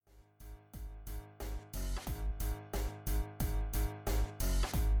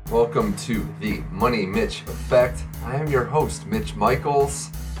Welcome to the Money Mitch Effect. I am your host, Mitch Michaels.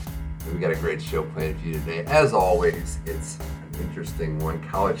 We got a great show planned for you today. As always, it's an interesting one.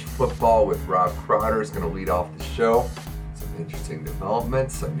 College football with Rob Crowder is going to lead off the show. Some interesting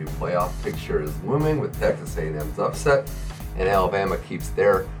developments. A new playoff picture is looming with Texas A&M's upset, and Alabama keeps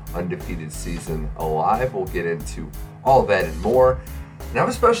their undefeated season alive. We'll get into all that and more. And I have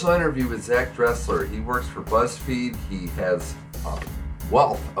a special interview with Zach Dressler. He works for BuzzFeed. He has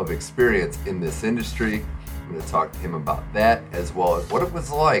wealth of experience in this industry. I'm going to talk to him about that, as well as what it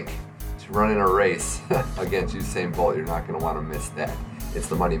was like to run in a race against Usain Bolt. You're not going to want to miss that. It's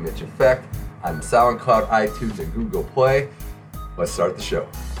the Money Mitch Effect on SoundCloud, iTunes, and Google Play. Let's start the show.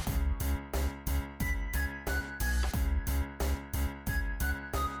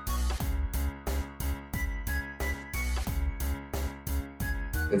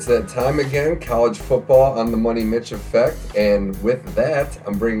 It's that time again, college football on the Money Mitch Effect, and with that,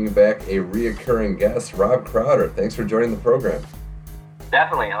 I'm bringing back a reoccurring guest, Rob Crowder. Thanks for joining the program.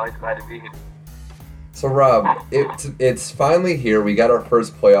 Definitely, always glad to be here. So Rob, it's finally here. We got our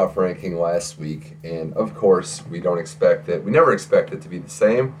first playoff ranking last week, and of course, we never expect it to be the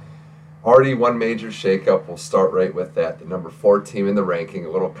same. Already one major shakeup. We'll start right with that. The number 4 team in the ranking,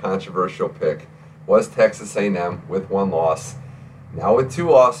 a little controversial pick, was Texas A&M with one loss. Now with 2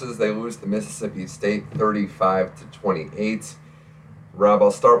 losses, they lose to Mississippi State 35-28. Rob,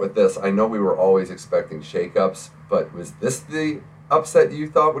 I'll start with this. I know we were always expecting shakeups, but was this the upset you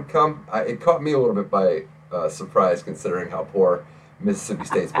thought would come? It caught me a little bit by surprise, considering how poor Mississippi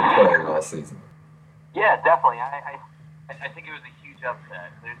State's been playing all season. Yeah, definitely. I think it was a huge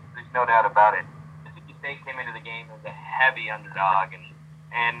upset. There's no doubt about it. Mississippi State came into the game as a heavy underdog,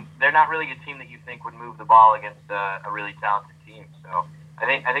 and they're not really a team that you think would move the ball against a really talented team. So I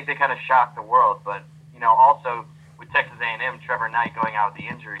think they kind of shocked the world. But also with Texas A&M, Trevor Knight going out with the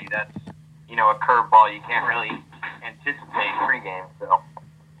injury, that's a curveball you can't really anticipate pregame. So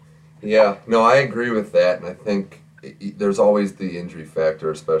yeah, no, I agree with that, and I think there's always the injury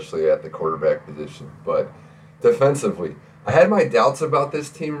factor, especially at the quarterback position. But defensively, I had my doubts about this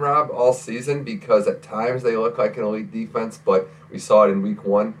team, Rob, all season because at times they look like an elite defense, but we saw it in week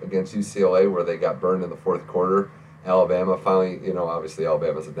 1 against UCLA where they got burned in the fourth quarter. Alabama finally, obviously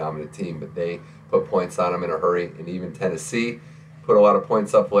Alabama's a dominant team, but they put points on them in a hurry, and even Tennessee put a lot of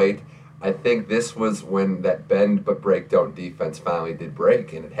points up late. I think this was when that bend but break don't defense finally did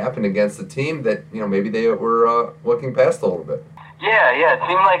break, and it happened against a team that, maybe they were looking past a little bit. Yeah, it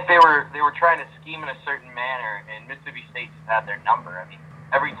seemed like they were trying to scheme in a certain manner, and Mississippi State just had their number. I mean,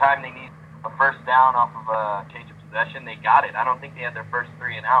 every time they need a first down off of a change of possession, they got it. I don't think they had their first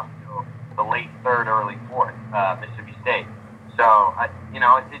 3 and out until the late third, early fourth, Mississippi State. So,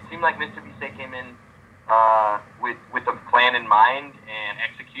 it seemed like Mississippi State came in with a plan in mind and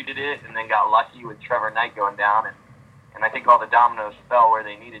executed it, and then got lucky with Trevor Knight going down, and I think all the dominoes fell where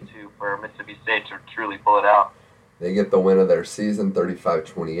they needed to for Mississippi State to truly pull it out. They get the win of their season,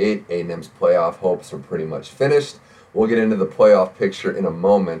 35-28. A&M's playoff hopes are pretty much finished. We'll get into the playoff picture in a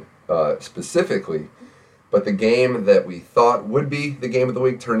moment specifically. But the game that we thought would be the game of the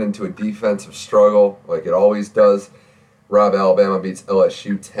week turned into a defensive struggle like it always does. Rob, Alabama beats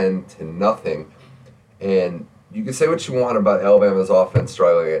LSU 10-0. And you can say what you want about Alabama's offense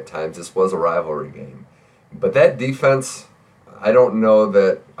struggling at times. This was a rivalry game. But that defense, I don't know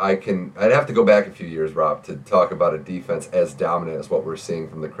that I'd have to go back a few years, Rob, to talk about a defense as dominant as what we're seeing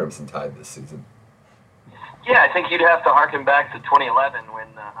from the Crimson Tide this season. Yeah, I think you'd have to harken back to 2011 when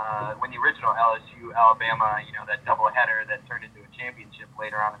the original LSU Alabama, that doubleheader that turned into a championship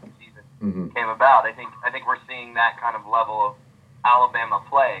later on in the season came about. I think we're seeing that kind of level of Alabama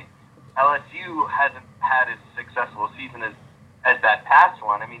play. LSU hasn't had as successful a season as that past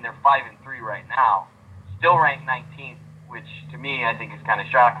one. I mean, they're 5-3 right now, still ranked 19th, which to me I think is kind of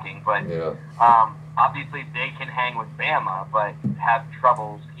shocking. But yeah. Obviously they can hang with Bama, but have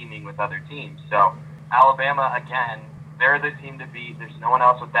trouble scheming with other teams. So Alabama, again, they're the team to beat. There's no one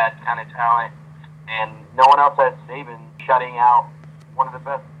else with that kind of talent, and no one else has Saban shutting out one of the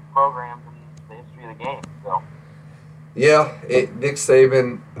best programs in the history of the game. So. Yeah, Nick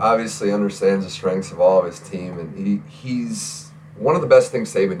Saban obviously understands the strengths of all of his team, and he's one of the best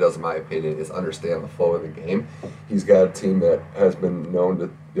things Saban does, in my opinion, is understand the flow of the game. He's got a team that has been known to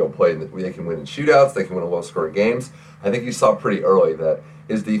play. They can win in shootouts. They can win in low-scoring games. I think you saw pretty early that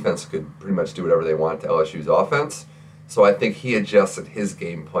his defense could pretty much do whatever they want to LSU's offense. So I think he adjusted his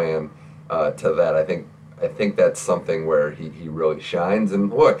game plan to that. I think that's something where he really shines.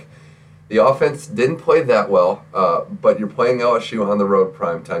 And look, the offense didn't play that well, but you're playing LSU on the road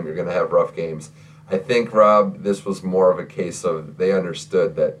primetime. You're going to have rough games. I think, Rob, this was more of a case of they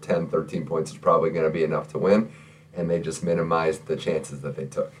understood that 10, 13 points is probably going to be enough to win, and they just minimized the chances that they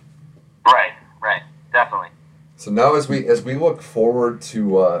took. Right, definitely. So now as we look forward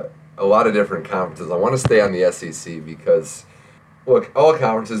to a lot of different conferences, I want to stay on the SEC because, look, all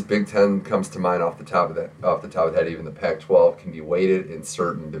conferences, Big Ten comes to mind off the top of the head. Even the Pac-12 can be weighted in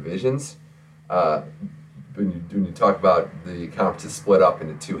certain divisions. When you talk about the conferences split up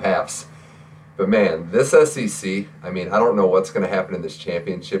into two halves. But man, this SEC, I mean, I don't know what's going to happen in this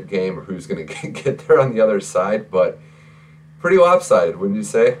championship game or who's going to get there on the other side, but pretty lopsided, wouldn't you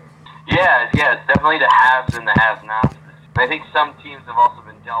say? Yeah, it's definitely the haves and the have-nots. I think some teams have also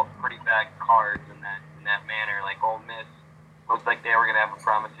been dealt pretty bad cards in that manner. Like Ole Miss looked like they were going to have a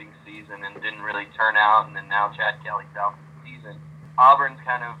promising season and didn't really turn out, and then now Chad Kelly's out for the season. Auburn's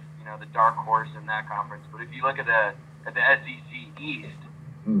kind of the dark horse in that conference. But if you look at the SEC East,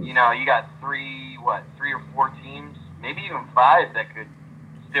 you got three or four teams, maybe even five that could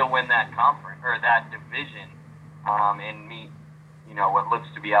still win that conference or that division, and meet what looks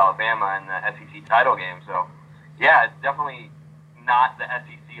to be Alabama in the SEC title game. So yeah, it's definitely not the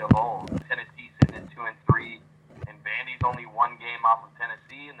SEC of old. Tennessee sitting at 2-3, and Vandy's only one game off of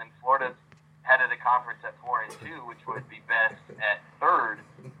Tennessee, and then Florida's head of the conference at 4-2, which would be best at third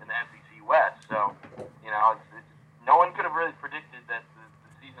in the SEC West. So, it's no one could have really predicted that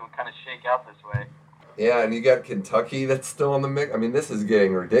the season would kind of shake out this way. Yeah, and you got Kentucky that's still in the mix. I mean, this is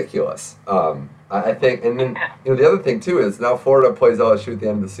getting ridiculous. I think, and then the other thing too is now Florida plays LSU at the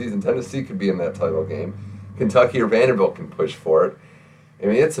end of the season. Tennessee could be in that title game. Kentucky or Vanderbilt can push for it. I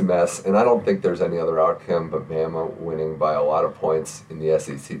mean, it's a mess, and I don't think there's any other outcome but Bama winning by a lot of points in the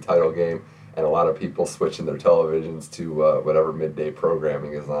SEC title game, and a lot of people switching their televisions to whatever midday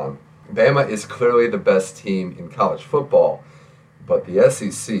programming is on. Bama is clearly the best team in college football, but the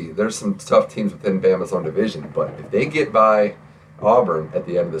SEC, there's some tough teams within Bama's own division, but if they get by Auburn at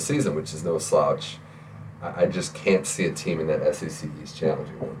the end of the season, which is no slouch, I just can't see a team in that SEC East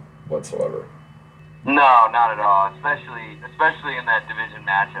challenging them whatsoever. No, not at all, especially in that division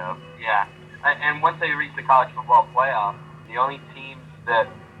matchup. Yeah, and once they reach the college football playoff, the only teams that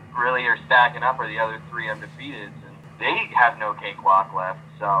really are stacking up are the other three undefeateds, and they have no cakewalk left.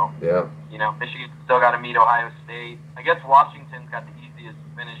 So, yeah, Michigan still got to meet Ohio State. I guess Washington's got the easiest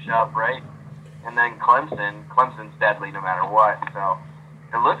finish up, right? And then Clemson's deadly no matter what. So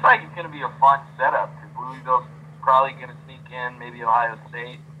it looks like it's going to be a fun setup because Louisville's probably going to sneak in, maybe Ohio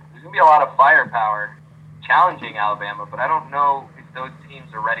State. There's going to be a lot of firepower challenging Alabama, but I don't know if those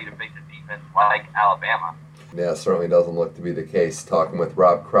teams are ready to face a defense like Alabama. Yeah, certainly doesn't look to be the case. Talking with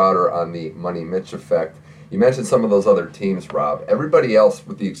Rob Crowder on the Money Mitch effect. You mentioned some of those other teams, Rob. Everybody else,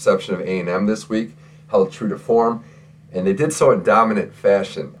 with the exception of A&M this week, held true to form, and they did so in dominant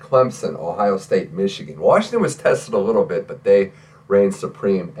fashion. Clemson, Ohio State, Michigan. Washington was tested a little bit, but they reigned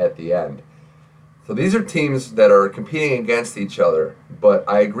supreme at the end. So these are teams that are competing against each other, but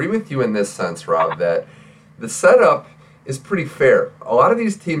I agree with you in this sense, Rob, that the setup is pretty fair. A lot of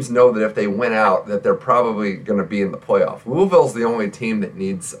these teams know that if they win out, that they're probably going to be in the playoff. Louisville's the only team that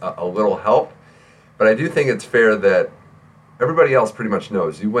needs a little help, but I do think it's fair that everybody else pretty much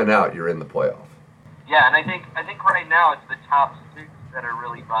knows you win out, you're in the playoff. Yeah, and I think right now it's the top six that are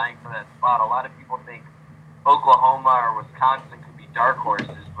really vying for that spot. A lot of people think Oklahoma or Wisconsin could be dark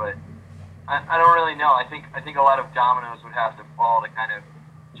horses, but I don't really know. I think a lot of dominoes would have to fall to kind of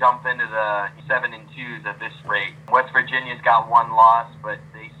jump into the 7-2s at this rate. West Virginia's got one loss, but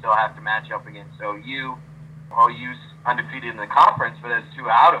they still have to match up against OU. OU's undefeated in the conference, but has two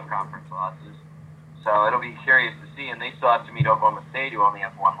out-of-conference losses. So it'll be curious to see, and they still have to meet Oklahoma State, who only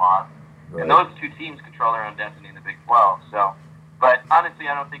has one loss. Right. And those two teams control their own destiny in the Big 12. So, but honestly,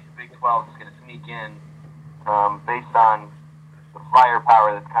 I don't think the Big 12 is going to sneak in based on the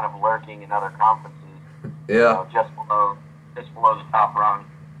firepower that's kind of lurking in other conferences. Yeah, just below the top rung.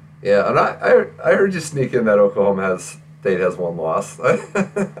 Yeah, and I heard you sneak in that Oklahoma State has one loss. I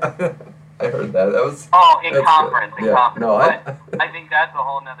heard that. That was in conference. Good. In conference. No, I think that's a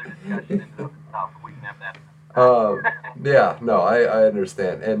whole nother discussion in itself. We can have that. Yeah, no, I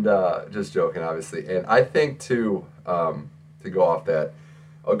understand, and just joking, obviously. And I think too, to go off that,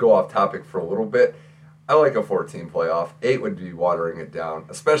 I'll go off topic for a little bit. I like a 14 playoff. 8 would be watering it down,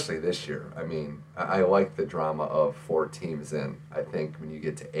 especially this year. I mean, I like the drama of 4 teams in. I think when you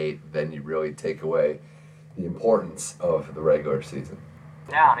get to 8, then you really take away the importance of the regular season.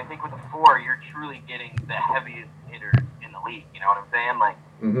 Yeah, and I think with the 4, you're truly getting the heaviest hitters in the league. You know what I'm saying? Like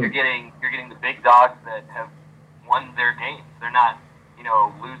you're getting the big dogs that have won their games. They're not,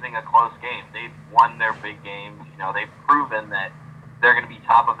 losing a close game. They've won their big games. They've proven that they're going to be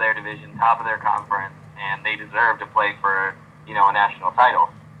top of their division, top of their conference, and they deserve to play for, a national title.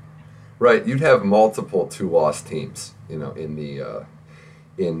 Right, you'd have multiple 2-loss teams, in the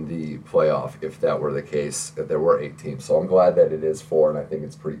playoff if that were the case, if there were 8 teams. So I'm glad that it is 4, and I think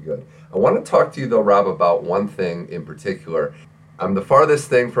it's pretty good. I want to talk to you, though, Rob, about one thing in particular. I'm the farthest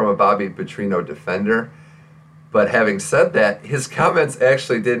thing from a Bobby Petrino defender, but having said that, his comments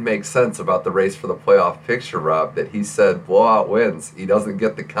actually did make sense about the race for the playoff picture, Rob, that he said blowout wins. He doesn't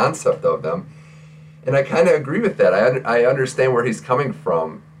get the concept of them. And I kind of agree with that. I understand where he's coming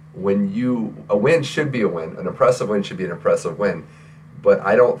from. A win should be a win. An impressive win should be an impressive win. But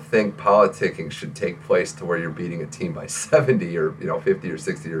I don't think politicking should take place to where you're beating a team by 70 or 50 or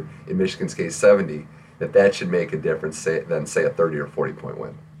 60 or in Michigan's case 70. That should make a difference than say a 30 or 40 point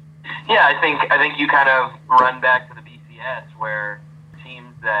win. Yeah, I think you kind of run back to the BCS where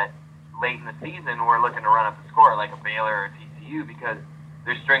teams that late in the season were looking to run up the score like a Baylor or TCU because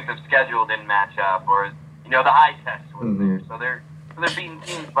their strength of schedule didn't match up, or the eye test was there. So they're beating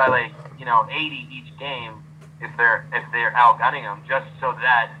teams by 80 each game if they're outgunning them, just so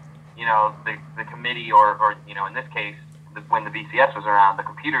that the committee or in this case when the BCS was around, the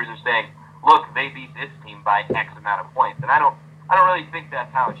computers are saying, look, they beat this team by X amount of points, and I don't really think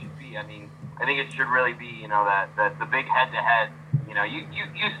that's how it should be. I mean, I think it should really be that the big head to head.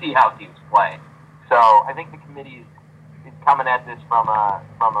 You see how teams play, so I think the committee is coming at this from a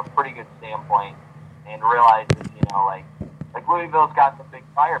pretty good standpoint and realizes like Louisville's got some big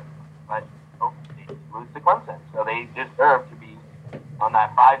fire, but they lose to Clemson, so they deserve to be on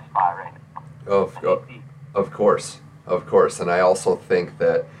that 5 spot right now. Of course, and I also think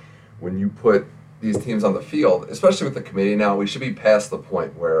that when you put these teams on the field, especially with the committee now, we should be past the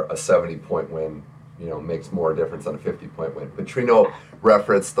point where a 70-point win, makes more difference than a 50-point win. Petrino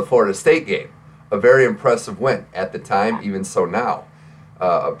referenced the Florida State game, a very impressive win at the time, even so now,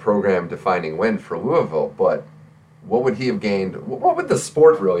 a program-defining win for Louisville. But what would he have gained? What would the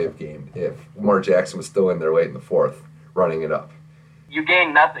sport really have gained if Lamar Jackson was still in there late in the 4th, running it up? You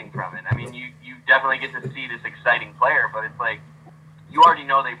gain nothing from it. I mean, you definitely get to see this exciting player, but it's like you already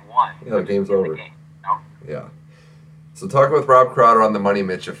know they've won. The game's over. Yeah. So talking with Rob Crowder on the Money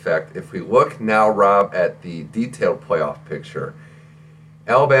Mitch effect, if we look now, Rob, at the detailed playoff picture,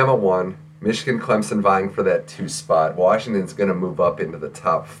 Alabama won, Michigan, Clemson vying for that 2 spot. Washington's going to move up into the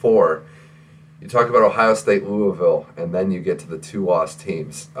top 4. You talk about Ohio State, Louisville, and then you get to the 2-loss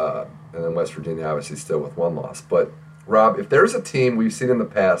teams, and then West Virginia obviously still with 1 loss. But, Rob, if there's a team we've seen in the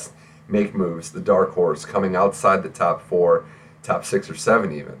past make moves, the dark horse, coming outside the top 4, top 6 or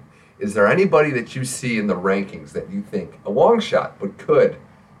 7 even, is there anybody that you see in the rankings that you think, a long shot, but could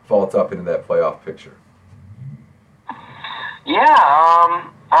vault up into that playoff picture? Yeah,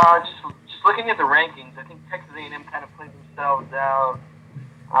 just looking at the rankings, I think Texas A&M kind of played themselves out.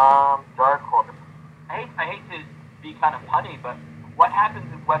 Dark horse. I hate to be kind of punny, but what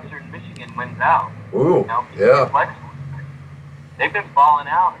happens if Western Michigan wins out? Ooh, yeah. They've been falling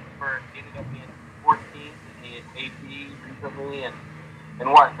out for ending up being 14th in the AP recently, and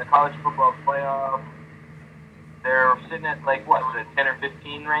what, the college football playoff, they're sitting at the 10 or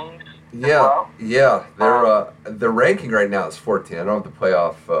 15 range? Yeah. Their ranking right now is 14. I don't have the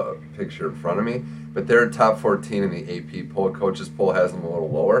playoff picture in front of me, but they're top 14 in the AP poll. Coaches poll has them a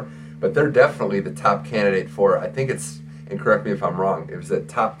little lower, but they're definitely the top candidate for, I think it's, and correct me if I'm wrong, it was at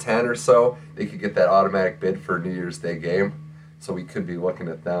top 10 or so, they could get that automatic bid for New Year's Day game. So we could be looking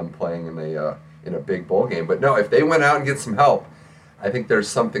at them playing in a big bowl game. But no, if they went out and get some help, I think there's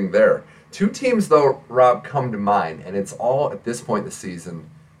something there. 2 teams, though, Rob, come to mind, and it's all at this point in the season,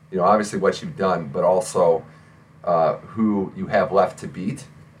 obviously what you've done, but also who you have left to beat.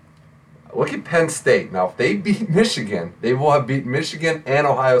 Look at Penn State. Now, if they beat Michigan, they will have beaten Michigan and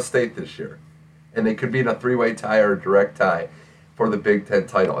Ohio State this year. And they could be in a 3-way tie or a direct tie for the Big Ten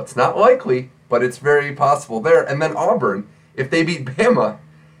title. It's not likely, but it's very possible there. And then Auburn, if they beat Bama,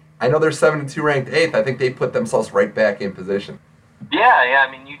 I know they're 7-2 ranked 8th. I think they put themselves right back in position. Yeah. I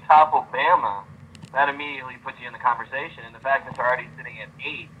mean, you topple Bama, that immediately puts you in the conversation. And the fact that they're already sitting at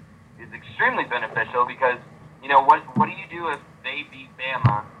 8 is extremely beneficial because, what do you do if they beat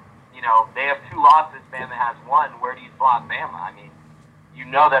Bama? They have 2 losses, Bama has 1. Where do you slot Bama? I mean,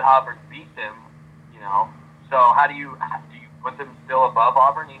 that Auburn beat them, So how do you put them still above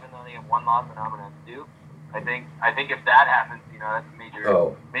Auburn even though they have 1 loss and Auburn has 2? I think if that happens, that's a major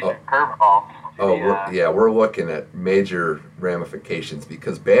curveball. We're looking at major ramifications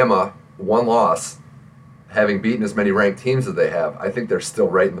because Bama, 1 loss, having beaten as many ranked teams as they have, I think they're still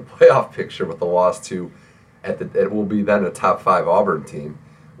right in the playoff picture with the loss to, it will be then a top 5 Auburn team.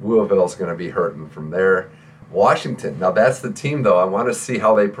 Louisville's going to be hurting from there. Washington. Now that's the team, though. I want to see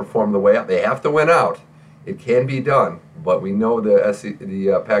how they perform the way out. They have to win out. It can be done, but we know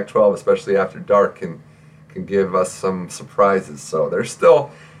the Pac-12, especially after dark, can give us some surprises. So there's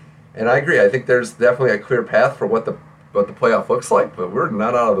still, and I agree. I think there's definitely a clear path for what the playoff looks like, but we're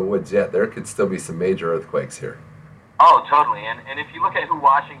not out of the woods yet. There could still be some major earthquakes here. Oh, totally. And if you look at who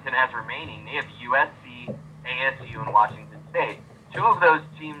Washington has remaining, they have USC, ASU, and Washington State. Two of those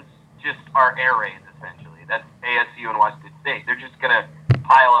teams just are air raids, essentially. That's ASU and Washington State. They're just going to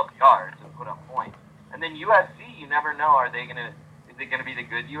pile up yards and put up points. And then USC, you never know. Is it going to be the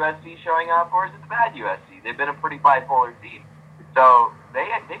good USC showing up, or is it the bad USC? They've been a pretty bipolar team. So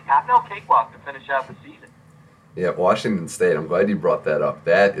they've got no cakewalk to finish out the season. Yeah, Washington State, I'm glad you brought that up.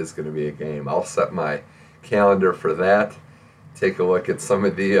 That is going to be a game. I'll set my calendar for that. Take a look at some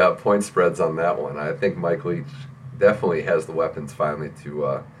of the point spreads on that one. I think Mike Leach definitely has the weapons finally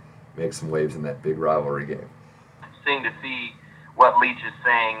to make some waves in that big rivalry game. Interesting to see what Leach is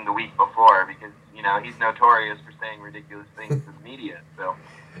saying the week before, because he's notorious for saying ridiculous things to the media. So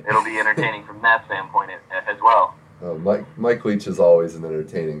it'll be entertaining from that standpoint as well. Mike Leach is always an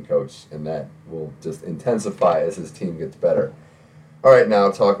entertaining coach, and that will just intensify as his team gets better. All right, now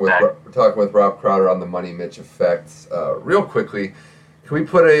talking with Rob Crowder on the Money Mitch effect. Real quickly, can we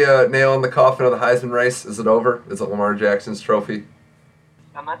put a nail in the coffin of the Heisman race? Is it over? Is it Lamar Jackson's trophy?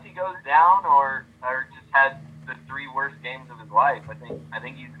 Unless he goes down or just has the 3 worst games of his life, I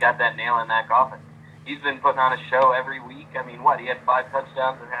think he's got that nail in that coffin. He's been putting on a show every week. I mean, he had 5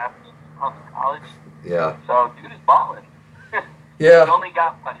 touchdowns and half on college. Yeah. So dude is balling. Yeah. He's only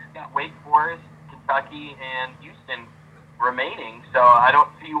got Wake Forest, Kentucky, and Houston remaining. So I don't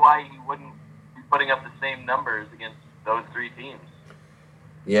see why he wouldn't be putting up the same numbers against those 3 teams.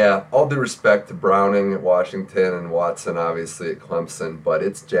 Yeah, all due respect to Browning at Washington and Watson, obviously, at Clemson, but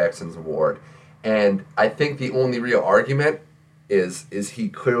it's Jackson's award. And I think the only real argument is he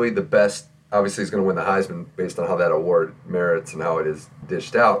clearly the best? Obviously, he's going to win the Heisman based on how that award merits and how it is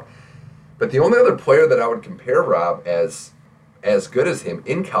dished out. But the only other player that I would compare, Rob, as good as him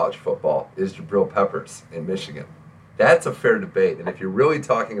in college football is Jabril Peppers in Michigan. That's a fair debate. And if you're really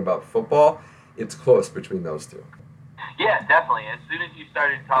talking about football, it's close between those two. Yeah, definitely. As soon as you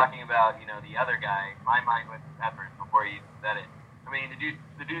started talking about, the other guy, my mind went to Peppers before you said it. I mean,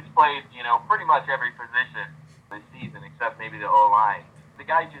 the dude's played, pretty much every position this season except maybe the O-line. The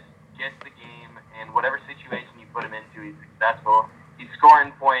guy just gets the game, and whatever situation you put him into, he's successful. He's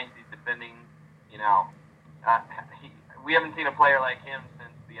scoring points. He's defending. We haven't seen a player like him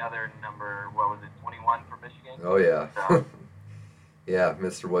since the other number, 21 for Michigan? Oh, yeah. So. Yeah,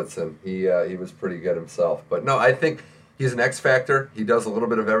 Mr. Woodson. He was pretty good himself. But no, I think he's an X factor. He does a little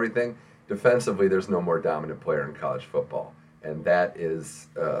bit of everything. Defensively, there's no more dominant player in college football. And that is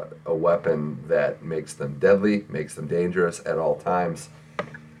a weapon that makes them deadly, makes them dangerous at all times.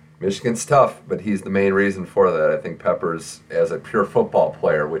 Michigan's tough, but he's the main reason for that. I think Peppers, as a pure football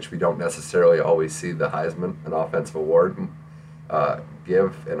player, which we don't necessarily always see the Heisman, an offensive award,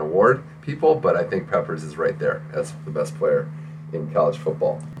 give an award people, but I think Peppers is right there as the best player in college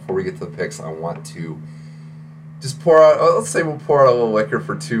football. Before we get to the picks, I want to just pour out, we'll pour out a little liquor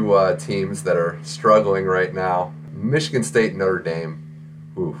for 2 teams that are struggling right now. Michigan State and Notre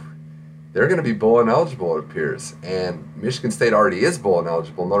Dame. Oof. They're going to be bowl ineligible, it appears. And Michigan State already is bowl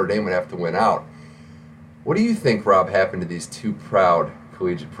ineligible. Notre Dame would have to win out. What do you think, Rob, happened to these 2 proud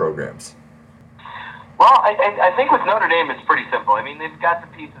collegiate programs? Well, I think with Notre Dame, it's pretty simple. I mean, they've got the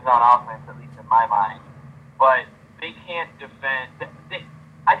pieces on offense, at least in my mind. But they can't defend.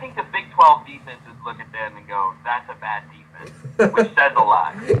 I think the Big 12 defenses look at them and go, that's a bad defense, which says a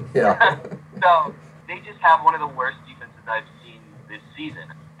lot. Yeah. So they just have one of the worst defenses I've seen this season.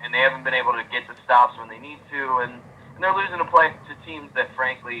 And they haven't been able to get the stops when they need to, and they're losing to teams that,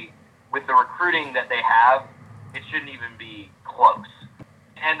 frankly, with the recruiting that they have, it shouldn't even be close.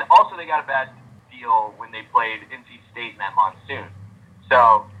 And also, they got a bad deal when they played NC State in that monsoon.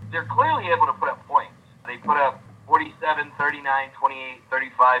 So they're clearly able to put up points. They put up 47, 39, 28,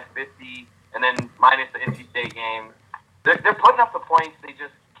 35, 50, and then minus the NC State game. They're putting up the points. They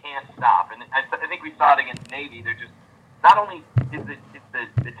just can't stop. And I think we saw it against Navy. They're just not only is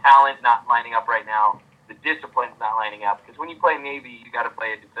the talent not lining up right now, the discipline's not lining up. Because when you play Navy, you got to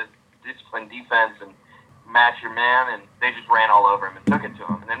play a disciplined defense and match your man, and they just ran all over him and took it to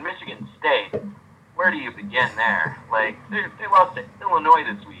him. And then Michigan State, where do you begin there? Like, they lost to Illinois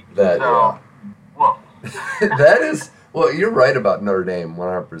this week. Whoa. That is, well, you're right about Notre Dame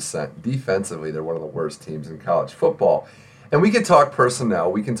 100%. Defensively, they're one of the worst teams in college football. And we can talk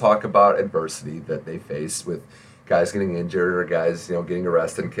personnel. We can talk about adversity that they face with guys getting injured or guys, getting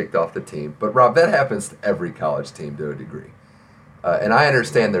arrested and kicked off the team. But Rob, that happens to every college team to a degree. And I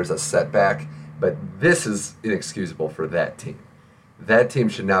understand there's a setback, but this is inexcusable for that team. That team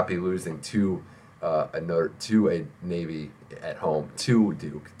should not be losing to a Navy at home, to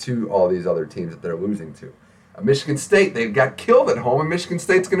Duke, to all these other teams that they're losing to. Michigan State, they got killed at home, and Michigan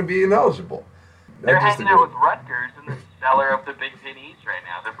State's going to be ineligible. They're hanging out with Rutgers in the cellar of the Big Ten East right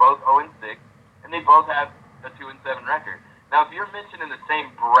now. They're both 0-6, and they both have a 2-7 record. Now, if you're mentioned in the same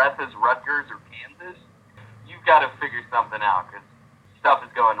breath as Rutgers or Kansas, you've got to figure something out because stuff is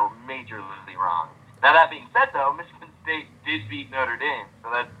going majorly wrong. Now, that being said, though, Michigan State did beat Notre Dame, so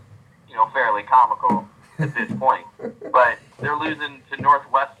that's fairly comical at this point. But they're losing to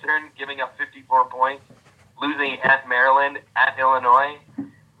Northwestern, giving up 54 points, losing at Maryland, at Illinois.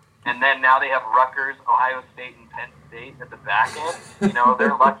 And then now they have Rutgers, Ohio State, and Penn State at the back end.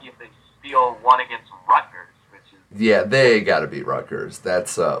 They're lucky if they steal one against Rutgers, which is... Yeah, they got to beat Rutgers.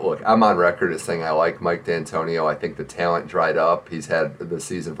 That's, look, I'm on record as saying I like Mike D'Antonio. I think the talent dried up. He's had the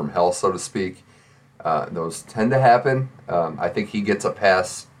season from hell, so to speak. Those tend to happen. I think he gets a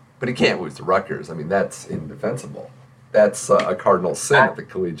pass, but he can't lose to Rutgers. I mean, that's indefensible. That's a cardinal sin at the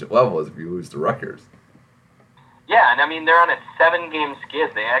collegiate level is if you lose to Rutgers. Yeah, and I mean, they're on a 7-game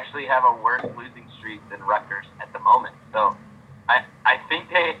skid. They actually have a worse losing streak than Rutgers at the moment. So I think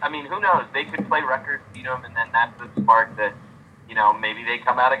who knows? They could play Rutgers, beat them, and then that's the spark that, maybe they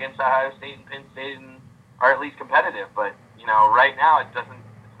come out against Ohio State and Penn State and are at least competitive. But, right now it's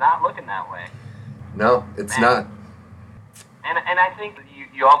not looking that way. No, it's not. And I think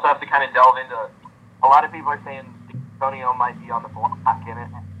you also have to kind of delve into, a lot of people are saying D'Antonio might be on the block in it.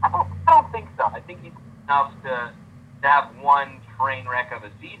 I don't think so. I think he's enough to have one train wreck of a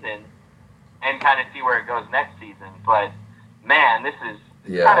season and kind of see where it goes next season. But, man, this is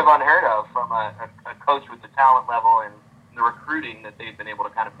kind of unheard of from a coach with the talent level and the recruiting that they've been able to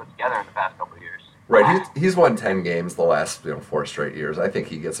kind of put together in the past couple of years. Right, he's won 10 games the last 4 straight years. I think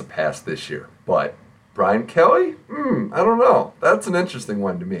he gets a pass this year. But Brian Kelly? I don't know. That's an interesting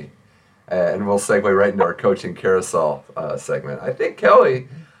one to me. And we'll segue right into our coaching carousel segment. I think Kelly...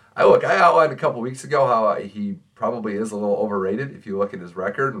 I outlined a couple weeks ago how he probably is a little overrated if you look at his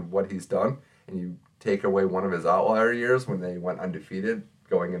record and what he's done, and you take away one of his outlier years when they went undefeated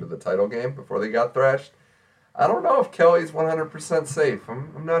going into the title game before they got thrashed. I don't know if Kelly's 100% safe.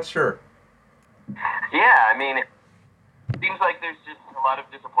 I'm not sure. Yeah, I mean, it seems like there's just a lot of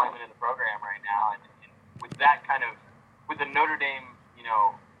disappointment in the program right now, and with that kind of, with the Notre Dame,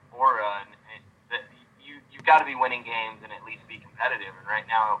 aura, that you've got to be winning games and at least be competitive. And right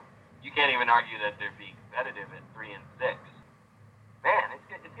now, you can't even argue that they're being competitive at 3-6. Man,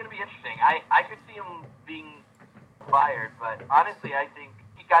 it's going to be interesting. I could see him being fired, but honestly, I think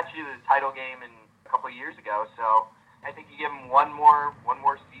he got you to the title game a couple of years ago. So I think you give him one more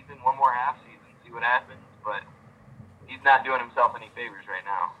season, one more half season, see what happens. But he's not doing himself any favors right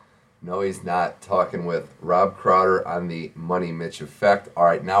now. No, he's not. Talking with Rob Crowder on the Money Mitch Effect. All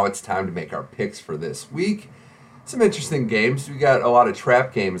right, now it's time to make our picks for this week. Some interesting games. We got a lot of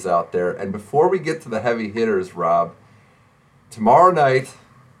trap games out there. And before we get to the heavy hitters, Rob, tomorrow night,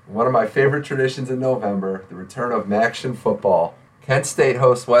 one of my favorite traditions in November, the return of Maction football. Kent State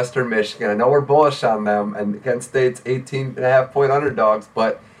hosts Western Michigan. I know we're bullish on them, and Kent State's 18.5-point underdogs,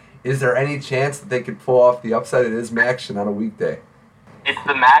 but is there any chance that they could pull off the upset? It is Maction on a weekday. It's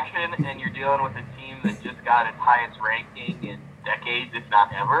the Maction, and you're dealing with a team that just got its highest ranking in decades, if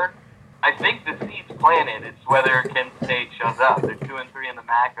not ever. I think the seed's planted. It's whether Kent State shows up. They're 2-3 in the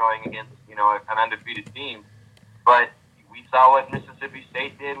MAC going against, an undefeated team. But we saw what Mississippi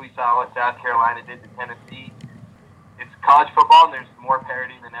State did. We saw what South Carolina did to Tennessee. It's college football, and there's more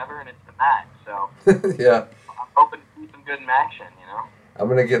parity than ever, and it's the MAC. So yeah, I'm hoping to see some good Maction, I'm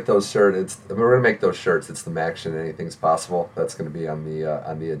gonna get those shirts. We're gonna make those shirts. It's the Maction. Anything's possible. That's gonna be on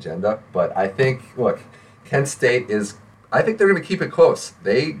the agenda. But I think, look, Kent State is. I think they're gonna keep it close.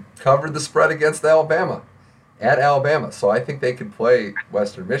 They covered the spread against Alabama, at Alabama. So I think they could play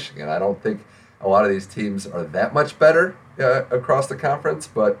Western Michigan. I don't think a lot of these teams are that much better across the conference,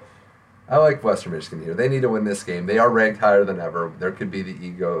 but I like Western Michigan here. They need to win this game. They are ranked higher than ever. There could be the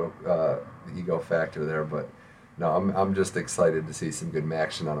ego factor there, but. No, I'm just excited to see some good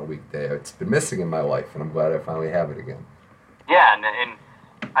action on a weekday. It's been missing in my life, and I'm glad I finally have it again. Yeah, and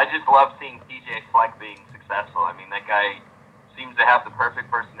I just love seeing TJ Fleck being successful. I mean, that guy seems to have the perfect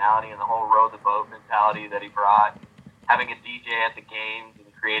personality and the whole row the boat mentality that he brought. Having a DJ at the games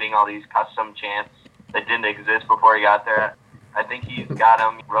and creating all these custom chants that didn't exist before he got there. I think he's got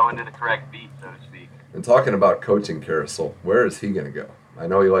him rowing to the correct beat, so to speak. And talking about coaching carousel, where is he going to go? I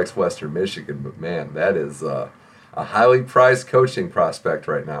know he likes Western Michigan, but man, that is... a highly prized coaching prospect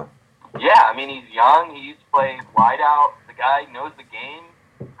right now. Yeah, I mean, he's young. He used to play wide out. The guy knows the game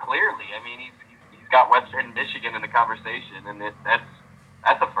clearly. I mean, he's got Western Michigan in the conversation, and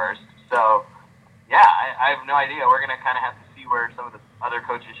that's a first. So, yeah, I have no idea. We're going to kind of have to see where some of the other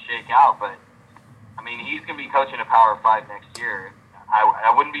coaches shake out. But, I mean, he's going to be coaching a Power 5 next year.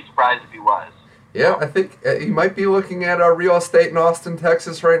 I wouldn't be surprised if he was. Yeah, I think he might be looking at real estate in Austin,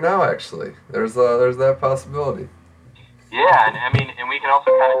 Texas right now, actually. There's that possibility. Yeah, and I mean, and we can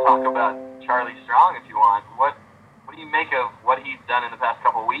also kind of talk about Charlie Strong if you want. What do you make of what he's done in the past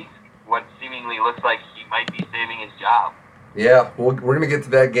couple of weeks? What seemingly looks like he might be saving his job. Yeah, we're going to get to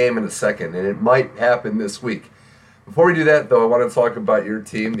that game in a second, and it might happen this week. Before we do that, though, I want to talk about your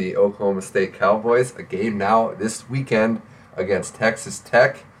team, the Oklahoma State Cowboys. A game now this weekend against Texas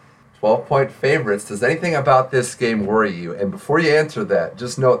Tech. 12-point favorites. Does anything about this game worry you? And before you answer that,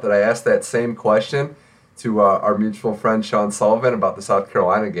 just note that I asked that same question to our mutual friend Sean Sullivan about the South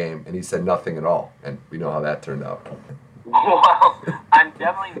Carolina game, and he said nothing at all. And we know how that turned out. Well, I'm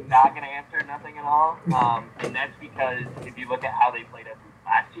definitely not going to answer nothing at all. And that's because if you look at how they played us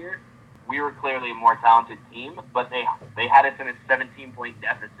last year, we were clearly a more talented team, but they had us in a 17-point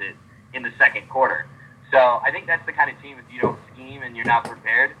deficit in the second quarter. So I think that's the kind of team, if you don't scheme and you're not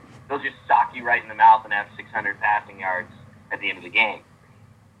prepared, they'll just sock you right in the mouth and have 600 passing yards at the end of the game.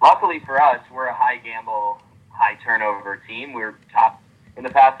 Luckily for us, we're a high gamble, high turnover team. We're top in the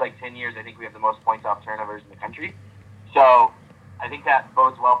past 10 years. I think we have the most points off turnovers in the country. So I think that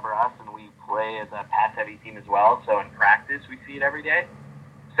bodes well for us, and we play as a pass-heavy team as well. So in practice, we see it every day.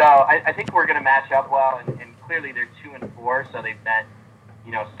 So I think we're going to match up well, and clearly they're 2-4, so they've met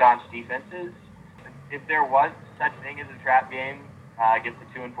staunch defenses. If there was such thing as a trap game against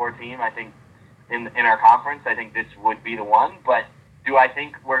a 2-4 team, I think in our conference, I think this would be the one. But do I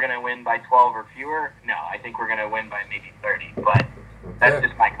think we're going to win by 12 or fewer? No, I think we're going to win by maybe 30. But that's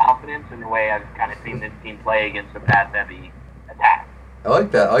just my confidence in the way I've kind of seen this team play against a pass-heavy attack. I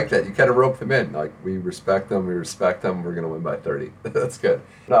like that. You kind of rope them in. We respect them. We're going to win by 30. That's good.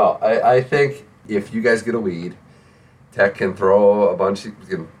 No, I think if you guys get a lead, Tech can throw a bunch,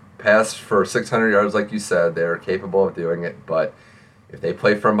 can pass for 600 yards like you said. They're capable of doing it, but if they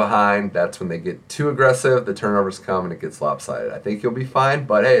play from behind, that's when they get too aggressive, the turnovers come, and it gets lopsided. I think you'll be fine,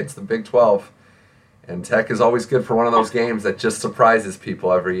 but hey, it's the Big 12, and Tech is always good for one of those games that just surprises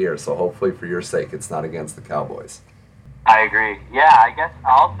people every year, so hopefully for your sake, it's not against the Cowboys. I agree. Yeah, I guess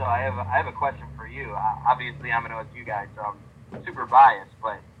also I have a question for you. Obviously, I'm an OSU guy, so I'm super biased,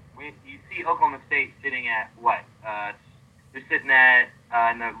 but you see Oklahoma State sitting at what? They're sitting at,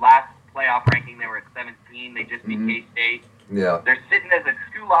 in the last playoff ranking, they were at 17. They just beat K-State. Yeah. They're sitting as a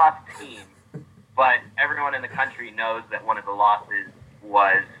 2-loss team, but everyone in the country knows that one of the losses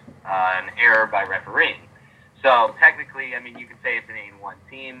was an error by refereeing. So technically, I mean, you could say it's an 8-1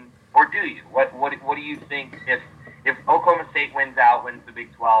 team, or do you? What do you think if Oklahoma State wins the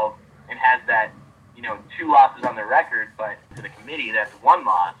Big 12 and has that 2 losses on their record, but to the committee that's 1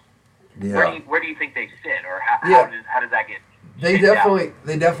 loss? Yeah. Where do you think they sit, or how does that get? They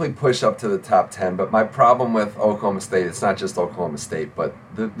definitely push up to the top 10, but my problem with Oklahoma State, it's not just Oklahoma State, but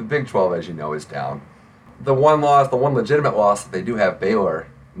the Big 12, as you know, is down. The one legitimate loss that they do have, Baylor,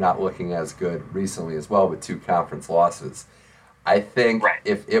 not looking as good recently as well with 2 conference losses. I think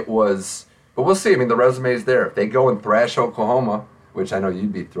if it was, but we'll see. I mean, the resume is there. If they go and thrash Oklahoma, which I know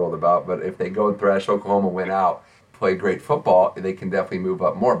you'd be thrilled about, but if they go and thrash Oklahoma, win out, play great football, they can definitely move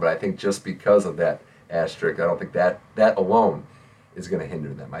up more. But I think just because of that asterisk, I don't think that alone is going to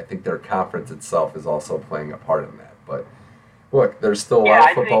hinder them. I think their conference itself is also playing a part in that. But look, there's still a lot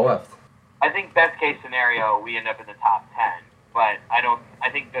of football left. I think best case scenario, we end up in the top 10. But I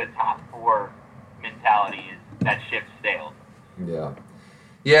think the top 4 mentality is that ship sailed. Yeah.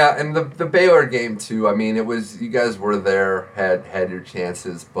 Yeah, and the Baylor game too. I mean, it was, you guys were there, had your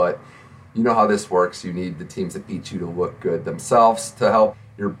chances, but you know how this works. You need the teams that beat you to look good themselves to help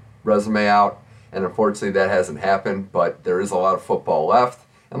your resume out. And unfortunately, that hasn't happened, but there is a lot of football left.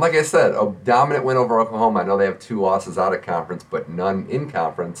 And like I said, a dominant win over Oklahoma. I know they have 2 losses out of conference, but none in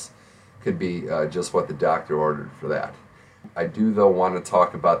conference could be just what the doctor ordered for that. I do, though, want to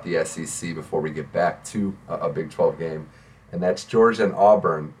talk about the SEC before we get back to a Big 12 game, and that's Georgia and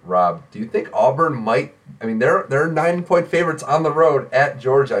Auburn. Rob, do you think Auburn might – I mean, they're 9-point favorites on the road at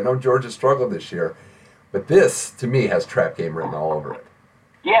Georgia. I know Georgia struggled this year, but this, to me, has trap game written all over it.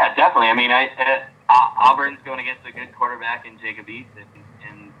 Yeah, definitely. I mean, Auburn's going against a good quarterback in Jacob East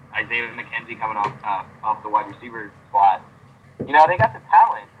and Isaiah McKenzie coming off the wide receiver spot. They got the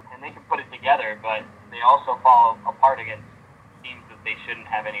talent, and they can put it together, but they also fall apart against teams that they shouldn't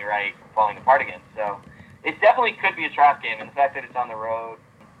have any right falling apart against. So, it definitely could be a trap game, and the fact that it's on the road,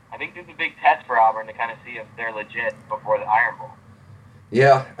 I think this is a big test for Auburn to kind of see if they're legit before the Iron Bowl.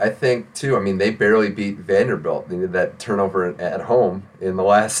 Yeah, I think too. I mean, they barely beat Vanderbilt. They did that turnover at home in the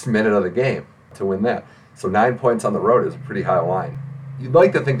last minute of the game to win that. So 9 points on the road is a pretty high line. You'd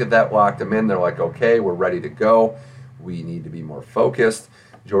like to think that locked them in. They're like, okay, we're ready to go. We need to be more focused.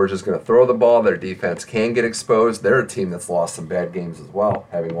 Georgia's going to throw the ball. Their defense can get exposed. They're a team that's lost some bad games as well,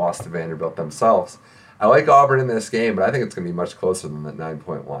 having lost to Vanderbilt themselves. I like Auburn in this game, but I think it's going to be much closer than that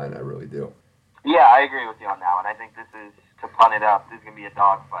 9-point line. I really do. Yeah, I agree with you on that one. I think this is, to pun it up, this is going to be a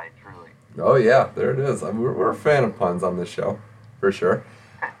dogfight, truly. Oh, yeah, there it is. We're a fan of puns on this show, for sure.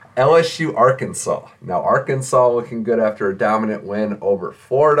 LSU, Arkansas. Now, Arkansas looking good after a dominant win over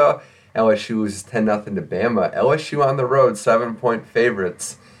Florida. LSU loses 10-0 to Bama. LSU on the road, 7-point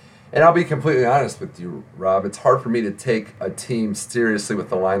favorites. And I'll be completely honest with you, Rob. It's hard for me to take a team seriously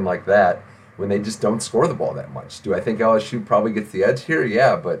with a line like that when they just don't score the ball that much. Do I think LSU probably gets the edge here?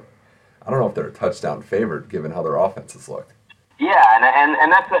 Yeah, but I don't know if they're a touchdown favorite given how their offense has looked. Yeah,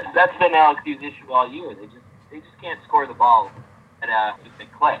 and that's been LSU's issue all year. They just can't score the ball at a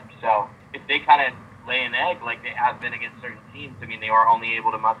clip. So if they kind of lay an egg like they have been against certain teams, I mean, they were only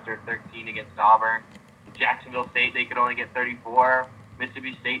able to muster 13 against Auburn. Jacksonville State, they could only get 34.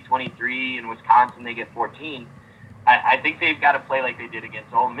 Mississippi State, 23. In Wisconsin, they get 14. I think they've got to play like they did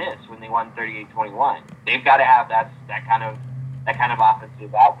against Ole Miss when they won 38-21. They've got to have that kind of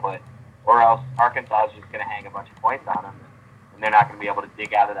offensive output, or else Arkansas is just going to hang a bunch of points on them, and they're not going to be able to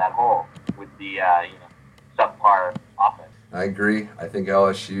dig out of that hole with the subpar offense. I agree. I think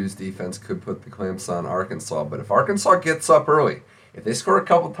LSU's defense could put the clamps on Arkansas, but if Arkansas gets up early, if they score a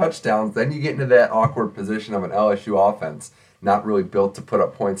couple touchdowns, then you get into that awkward position of an LSU offense not really built to put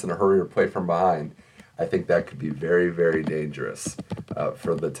up points in a hurry or play from behind. I think that could be very, very dangerous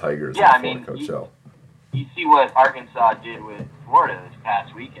for the Tigers. Yeah, I mean, you see what Arkansas did with Florida this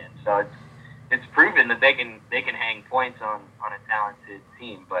past weekend, so it's proven that they can hang points on a talented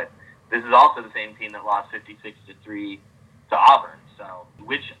team. But this is also the same team that lost 56-3 to Auburn. So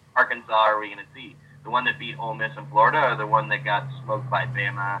which Arkansas are we going to see? The one that beat Ole Miss and Florida, or the one that got smoked by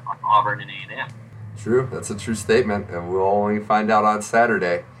Bama on Auburn and A&M? True, that's a true statement, and we'll only find out on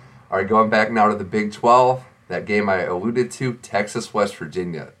Saturday. All right, going back now to the Big 12, that game I alluded to, Texas, West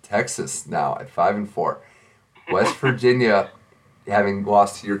Virginia. Texas now at 5-4. West Virginia, having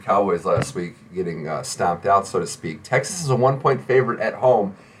lost to your Cowboys last week, getting stomped out, so to speak. Texas is a 1-point favorite at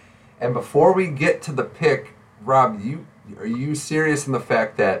home. And before we get to the pick, Rob, are you serious in the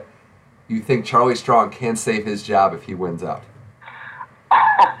fact that you think Charlie Strong can save his job if he wins out?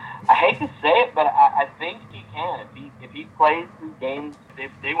 I hate to say it, but I think he can. If he plays these games,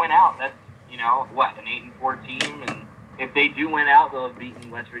 if they win out, that's, an 8-4 team. And if they do win out, they'll have beaten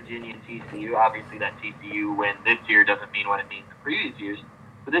West Virginia and TCU. Obviously, that TCU win this year doesn't mean what it means the previous years.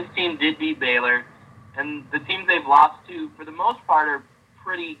 But this team did beat Baylor. And the teams they've lost to, for the most part, are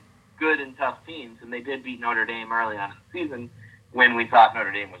pretty good and tough teams. And they did beat Notre Dame early on in the season when we thought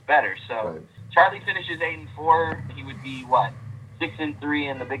Notre Dame was better. So right. Charlie finishes 8-4. He would be,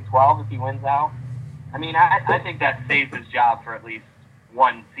 6-3 in the Big 12 if he wins out. I mean, I think that saves his job for at least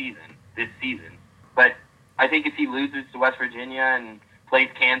one season, this season. But I think if he loses to West Virginia and plays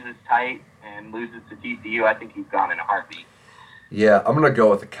Kansas tight and loses to TCU, I think he's gone in a heartbeat. Yeah, I'm going to go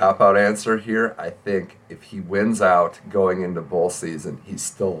with a cop-out answer here. I think if he wins out going into bowl season, he's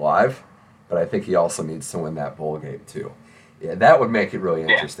still alive, but I think he also needs to win that bowl game too. Yeah, that would make it really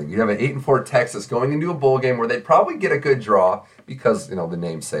interesting. You have an 8-4 Texas going into a bowl game where they'd probably get a good draw because, the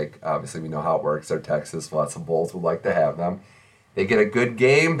namesake, obviously we know how it works. They're Texas. Lots of bowls would like to have them. They get a good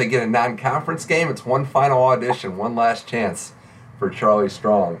game. They get a non-conference game. It's one final audition, one last chance for Charlie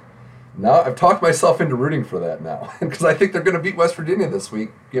Strong. Now, I've talked myself into rooting for that now because I think they're going to beat West Virginia this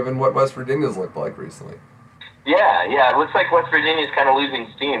week, given what West Virginia's looked like recently. Yeah. It looks like West Virginia's kind of losing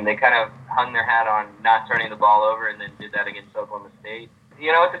steam. They kind of hung their hat on not turning the ball over and then did that against Oklahoma State.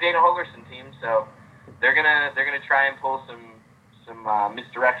 It's a Dana Holgorsen team, so they're gonna try and pull some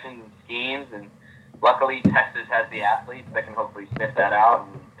misdirections and schemes. And luckily, Texas has the athletes that can hopefully sniff that out.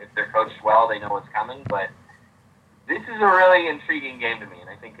 And if they're coached well, they know what's coming. But this is a really intriguing game to me, and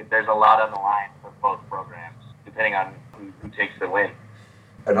I think that there's a lot on the line for both programs, depending on who takes the win.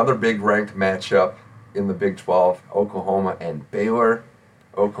 Another big ranked matchup in the Big 12, Oklahoma and Baylor.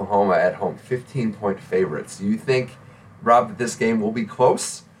 Oklahoma at home, 15-point favorites. Do you think, Rob, that this game will be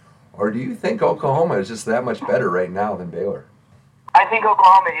close? Or do you think Oklahoma is just that much better right now than Baylor? I think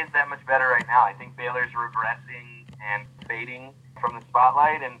Oklahoma is that much better right now. I think Baylor's regressing and fading from the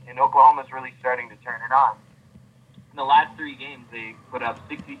spotlight, and Oklahoma's really starting to turn it on. In the last three games, they put up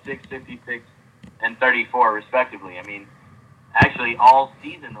 66, 56, and 34 respectively. I mean, actually all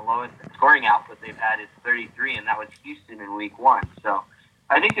season the lowest scoring output they've had is 33, and that was Houston in week 1. So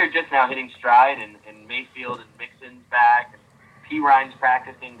I think they're just now hitting stride, and Mayfield and Mixon's back, and P. Ryan's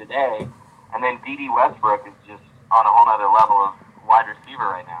practicing today, and then D.D. Westbrook is just on a whole other level of wide receiver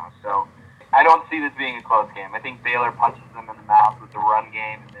right now. So I don't see this being a close game. I think Baylor punches them in the mouth with the run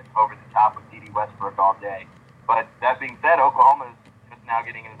game and then over the top of D.D. Westbrook all day. But that being said, Oklahoma is just now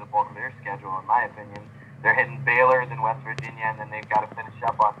getting into the bulk of their schedule, in my opinion. They're hitting Baylor, then West Virginia, and then they've got to finish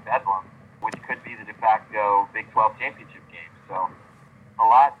up on Bedlam, which could be the de facto Big 12 championship game. So a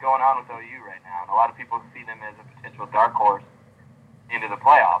lot going on with OU right now, and a lot of people see them as a potential dark horse into the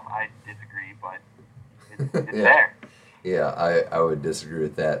playoff. I disagree, but it's there. Yeah, I would disagree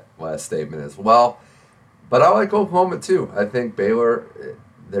with that last statement as well. But I like Oklahoma too. I think Baylor,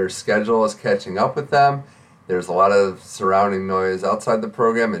 their schedule is catching up with them. There's a lot of surrounding noise outside the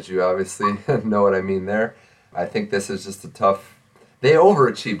program, as you obviously know what I mean there. I think this is just a tough... They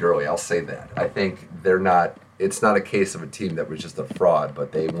overachieved early, I'll say that. I think it's not a case of a team that was just a fraud,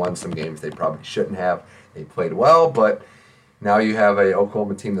 but they won some games they probably shouldn't have. They played well, but now you have a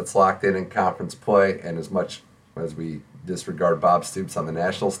Oklahoma team that's locked in conference play, and as much as we disregard Bob Stoops on the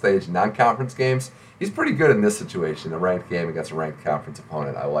national stage, non-conference games, he's pretty good in this situation, a ranked game against a ranked conference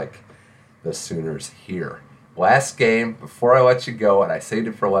opponent. I like the Sooners here. Last game, before I let you go, and I saved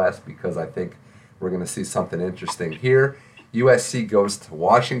it for last because I think we're going to see something interesting here. USC goes to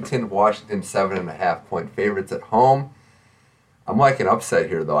Washington. Washington 7.5-point favorites at home. I'm liking upset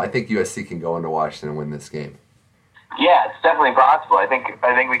here, though. I think USC can go into Washington and win this game. Yeah, it's definitely possible. I think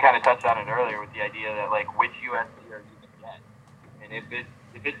we kind of touched on it earlier with the idea that, like, which USC are you going to get? And if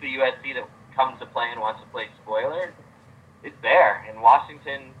it's the USC that comes to play and wants to play spoiler, it's there. And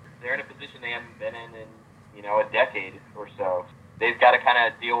Washington, they're in a position they haven't been in a decade or so. They've got to kind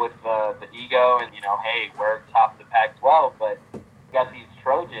of deal with the ego and, hey, we're top of the Pac-12, but we've got these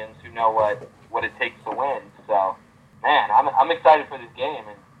Trojans who know what it takes to win. So, man, I'm excited for this game,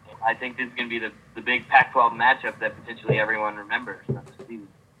 and I think this is going to be the big Pac-12 matchup that potentially everyone remembers from the season.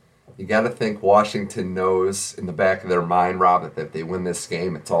 You got to think Washington knows in the back of their mind, Rob, that if they win this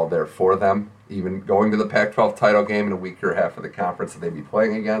game, it's all there for them. Even going to the Pac-12 title game in a week or half of the conference that they'd be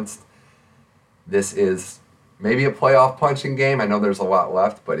playing against, this is maybe a playoff punching game. I know there's a lot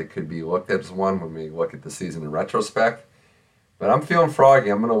left, but it could be looked at as one when we look at the season in retrospect. But I'm feeling froggy.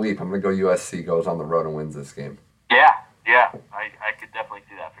 I'm going to leap. I'm going to go USC goes on the road and wins this game. Yeah, I could definitely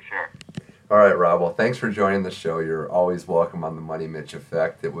see that for sure. All right, Rob. Well, thanks for joining the show. You're always welcome on the Money Mitch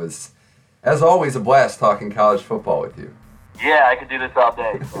Effect. It was, as always, a blast talking college football with you. Yeah, I could do this all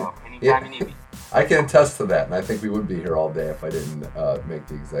day, so anytime you need me. I can attest to that, and I think we would be here all day if I didn't make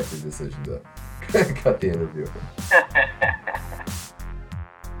the executive decision to cut the interview.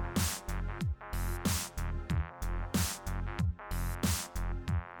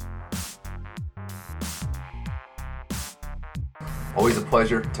 Always a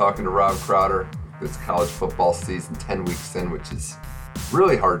pleasure talking to Rob Crowder. This college football season, 10 weeks in, which is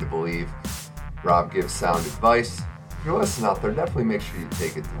really hard to believe. Rob gives sound advice. If you're listening out there, definitely make sure you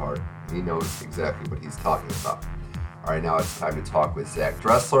take it to heart. He knows exactly what he's talking about. All right, now it's time to talk with Zach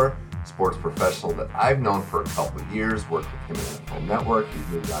Dressler, sports professional that I've known for a couple of years, worked with him at NFL Network. He's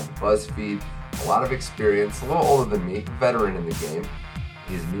moved on to BuzzFeed. A lot of experience, a little older than me, veteran in the game.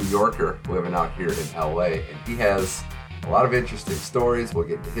 He's a New Yorker living out here in LA, and he has a lot of interesting stories. We'll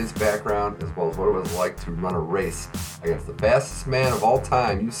get into his background as well as what it was like to run a race against the fastest man of all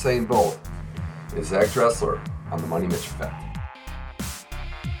time, Usain Bolt. It's Zach Dressler on the Money Mitch Effect.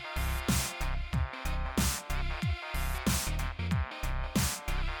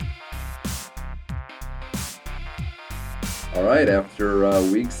 All right, after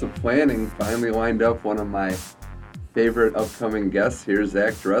weeks of planning, finally lined up one of my favorite upcoming guests here,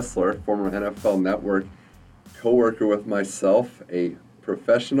 Zach Dressler, former NFL Network co-worker with myself, a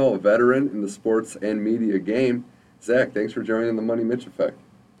professional, a veteran in the sports and media game. Zach, thanks for joining the Money Mitch Effect.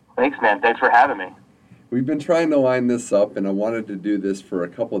 Thanks, man. Thanks for having me. We've been trying to line this up, and I wanted to do this for a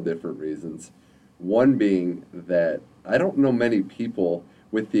couple of different reasons. One being that I don't know many people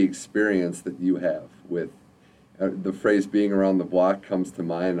with the experience that you have. With the phrase being around the block comes to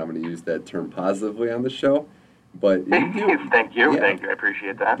mind, and I'm going to use that term positively on the show. But you do, Thank you. Yeah, Thank you. I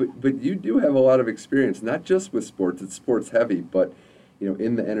appreciate that. But you do have a lot of experience, not just with sports. It's sports heavy, but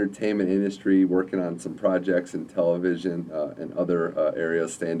in the entertainment industry, working on some projects in television and other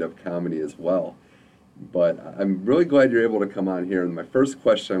areas, stand-up comedy as well. But I'm really glad you're able to come on here. And my first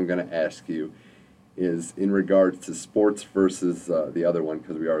question I'm going to ask you is in regards to sports versus the other one,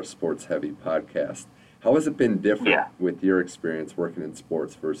 because we are a sports-heavy podcast. How has it been different Yeah. with your experience working in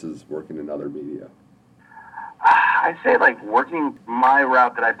sports versus working in other media? I'd say like working my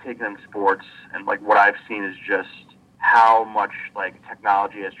route that I've taken in sports and like what I've seen is just how much like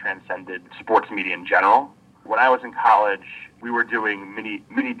technology has transcended sports media in general. When I was in college, we were doing mini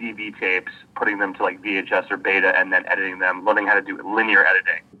DV tapes, putting them to like VHS or beta and then editing them, learning how to do linear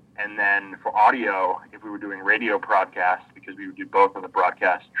editing. And then for audio, if we were doing radio broadcasts, because we would do both on the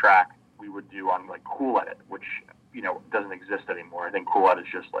broadcast track, we would do on like Cool Edit, which, you know, doesn't exist anymore. I think Cool Edit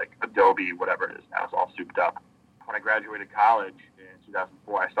is just like Adobe, whatever it is now. It's all souped up. When I graduated college in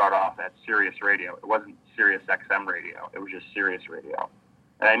 2004, I started off at Sirius Radio. It wasn't Sirius XM Radio. It was just Sirius Radio.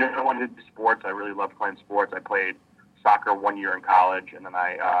 And I knew I wanted to do sports. I really loved playing sports. I played soccer 1 year in college, and then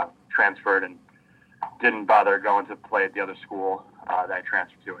I transferred and didn't bother going to play at the other school that I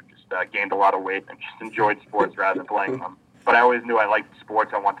transferred to, and just gained a lot of weight and just enjoyed sports rather than playing them. But I always knew I liked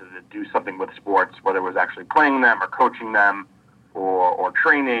sports. I wanted to do something with sports, whether it was actually playing them or coaching them or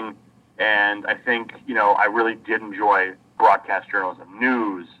training. And I think, you know, I really did enjoy broadcast journalism,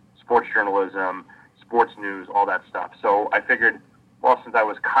 news, sports journalism, sports news, all that stuff. So I figured, well, since I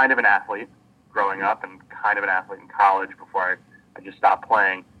was kind of an athlete growing up and kind of an athlete in college before I just stopped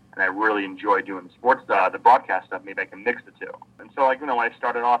playing, and I really enjoy doing the sports, the broadcast stuff, maybe I can mix the two. And so, like, you know, when I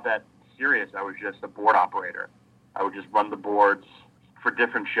started off at Sirius, I was just a board operator. I would just run the boards for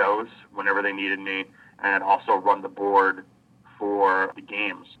different shows whenever they needed me, and I'd also run the board for the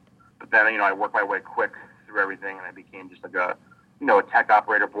games. But then, you know, I worked my way quick through everything, and I became just like a tech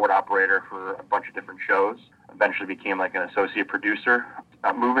operator, board operator for a bunch of different shows. Eventually became like an associate producer,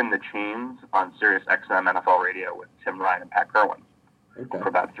 moving the chains on Sirius XM NFL Radio with Tim Ryan and Pat Kerwin for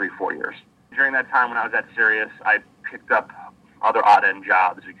about 3-4 years. During that time when I was at Sirius, I picked up other odd-end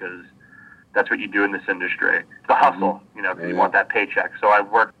jobs because that's what you do in this industry. It's the hustle, you know, because you want that paycheck. So I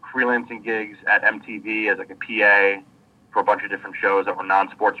worked freelancing gigs at MTV as like a PA for a bunch of different shows that were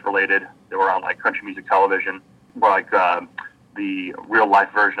non-sports related. They were on like country music television, or like the real life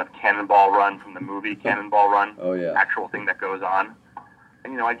version of Cannonball Run from the movie Cannonball Run. Oh yeah. Actual thing that goes on.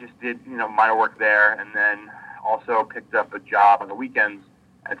 And, you know, I just did, you know, minor work there, and then also picked up a job on the weekends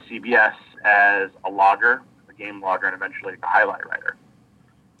at CBS as a logger, a game logger, and eventually a highlight writer.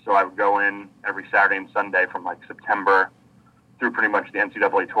 So I would go in every Saturday and Sunday from like September through pretty much the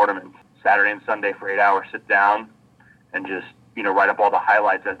NCAA tournament. Saturday and Sunday for 8 hours, sit down and just, you know, write up all the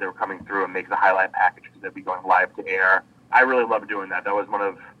highlights as they were coming through and make the highlight package because they'd be going live to air. I really loved doing that. That was one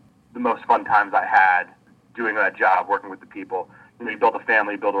of the most fun times I had doing that job, working with the people. You know, you build a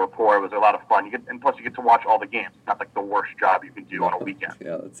family, build a rapport. It was a lot of fun. And plus you get to watch all the games. It's not like the worst job you can do on a weekend.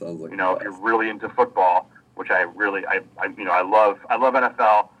 Yeah, that sounds like, you know, if you're really into football, which I love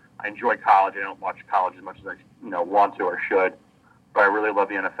NFL. I enjoy college. I don't watch college as much as I, you know, want to or should, but I really love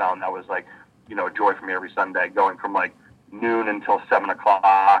the NFL, and that was like, you know, a joy for me every Sunday, going from like noon until 7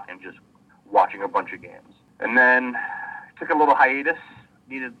 o'clock and just watching a bunch of games. And then took a little hiatus,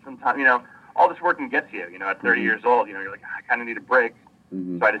 needed some time, you know, all this working gets you, you know, at 30 years old, you know, you're like, I kind of need a break.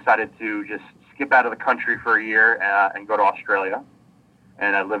 So I decided to just skip out of the country for a year and go to Australia.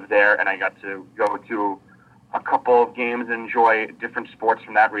 And I lived there, and I got to go to a couple of games and enjoy different sports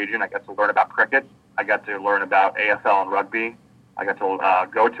from that region. I got to learn about cricket. I got to learn about AFL and rugby. I got to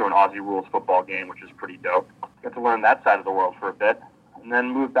go to an Aussie rules football game, which is pretty dope. Got to learn that side of the world for a bit, and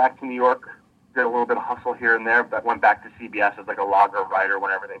then moved back to New York. Did a little bit of hustle here and there, but went back to CBS as like a logger writer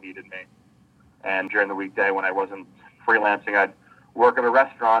whenever they needed me. And during the weekday when I wasn't freelancing, I'd work at a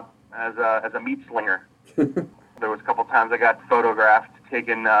restaurant as a meat slinger. There was a couple times I got photographed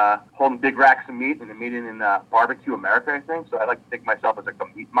holding big racks of meat in a meeting in Barbecue America, I think. So I like to think of myself as like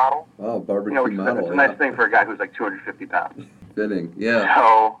a meat model. Oh, barbecue model. It's a nice thing for a guy who's like 250 pounds. Fitting, yeah.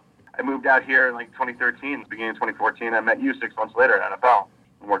 So I moved out here in like 2013, beginning of 2014. I met you 6 months later at NFL.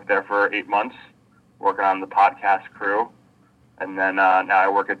 I worked there for 8 months, working on the podcast crew. And then now I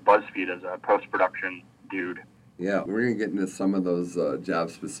work at BuzzFeed as a post-production dude. Yeah, we're going to get into some of those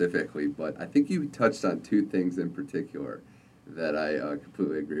jobs specifically, but I think you touched on two things in particular that I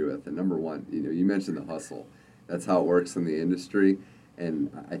completely agree with. And number one, you know, you mentioned the hustle. That's how it works in the industry.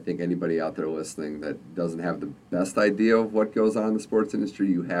 And I think anybody out there listening that doesn't have the best idea of what goes on in the sports industry,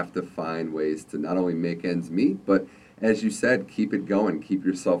 you have to find ways to not only make ends meet, but as you said, keep it going, keep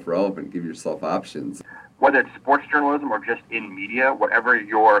yourself relevant, give yourself options. Whether it's sports journalism or just in media, whatever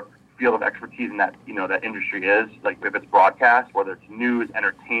your field of expertise in that, you know, that industry is, like if it's broadcast, whether it's news,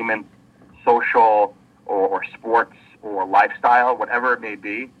 entertainment, social, or sports, or lifestyle, whatever it may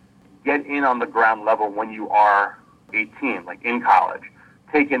be, get in on the ground level when you are 18, like in college.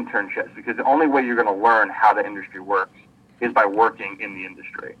 Take internships, because the only way you're going to learn how the industry works is by working in the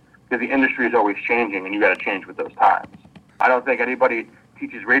industry. because the industry is always changing, and you got to change with those times. I don't think anybody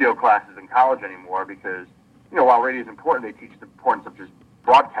teaches radio classes in college anymore because, while radio is important, they teach the importance of just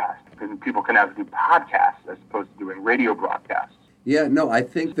broadcast, because people can now do podcasts as opposed to doing radio broadcasts. Yeah, no, I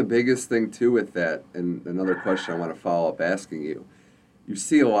think the biggest thing, too, with that, and another question I want to follow up asking you, you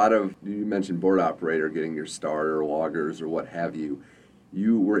see a lot of, you mentioned board operator, getting your start or loggers or what have you.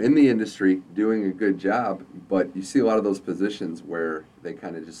 You were in the industry doing a good job, but you see a lot of those positions where they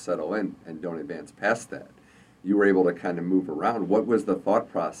kind of just settle in and don't advance past that. You were able to kind of move around. What was the thought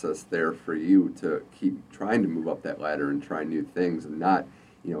process there for you to keep trying to move up that ladder and try new things and not,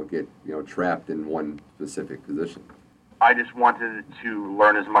 get, trapped in one specific position? I just wanted to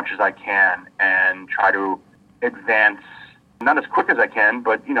learn as much as I can and try to advance, not as quick as I can,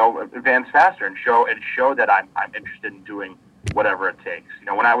 but, advance faster and show that I'm interested in doing whatever it takes.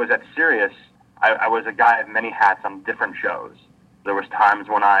 When I was at Sirius, I was a guy of many hats on different shows. There was times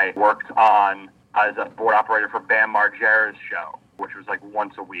when I worked on as a board operator for Bam Margera's show, which was like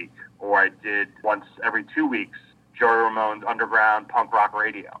once a week, or I did once every 2 weeks Joey Ramone's Underground Punk Rock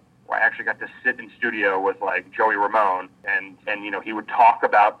Radio, where I actually got to sit in studio with like Joey Ramone, and he would talk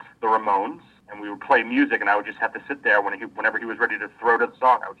about the Ramones, and we would play music, and I would just have to sit there whenever he was ready to throw to the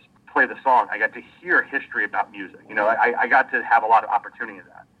song. I would just play the song. I got to hear history about music. I got to have a lot of opportunity in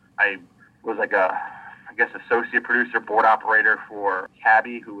that. I was like associate producer, board operator for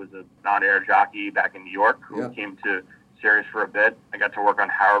Cabby, who was a non-air jockey back in New York, who came to Sirius for a bit. I got to work on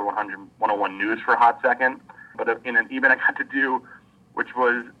Howard 101 News for a hot second. But in an event I got to do, which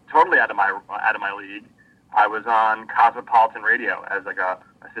was totally out of my league, I was on Cosmopolitan Radio as like a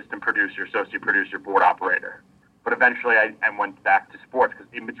assistant producer, associate producer, board operator. But eventually I went back to sports,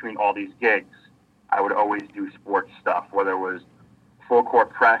 because in between all these gigs, I would always do sports stuff, whether it was Full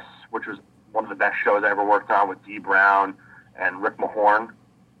Court Press, which was one of the best shows I ever worked on with Dee Brown and Rick Mahorn.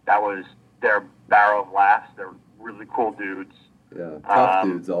 That was their barrel of laughs. They're really cool dudes. Yeah, tough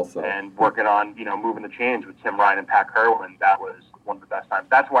dudes also. And working on, moving the chains with Tim Ryan and Pat Kerwin, that was one of the best times.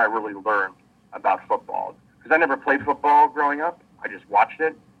 That's why I really learned about football. Because I never played football growing up. I just watched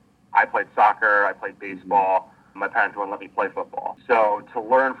it. I played soccer. I played baseball. My parents wouldn't let me play football. So to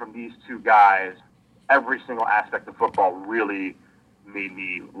learn from these two guys, every single aspect of football really made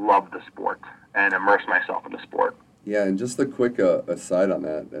me love the sport and immerse myself in the sport. Yeah, and just a quick aside on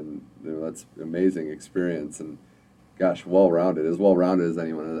that, and that's an amazing experience, and gosh, well-rounded, as well-rounded as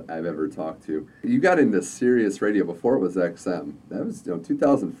anyone I've ever talked to. You got into Sirius Radio before it was XM. That was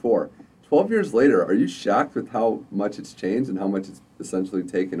 2004. 12 years later, are you shocked with how much it's changed and how much it's essentially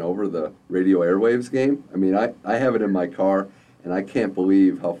taken over the radio airwaves game? I mean, I have it in my car, and I can't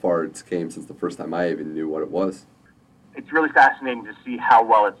believe how far it's came since the first time I even knew what it was. It's really fascinating to see how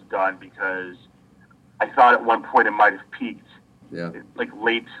well it's done, because I thought at one point it might have peaked, like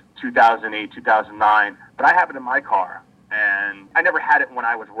late 2008, 2009. But I have it in my car, and I never had it when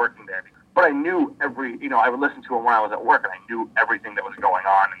I was working there. But I knew I would listen to it when I was at work, and I knew everything that was going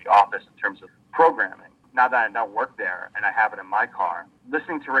on in the office in terms of programming. Now that I don't work there and I have it in my car,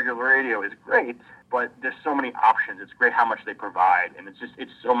 listening to regular radio is great, but there's so many options. It's great how much they provide, and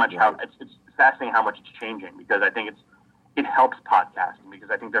it's so much it's fascinating how much it's changing, because I think it helps podcasting, because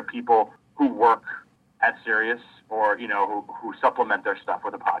I think there are people who work at Sirius or, who supplement their stuff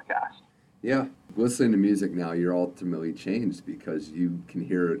with a podcast. Yeah. Listening to music now, you're ultimately changed because you can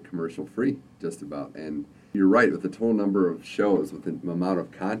hear it commercial free, just about. And you're right, with the total number of shows, with the amount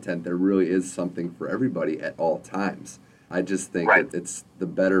of content, there really is something for everybody at all times. I just think it's the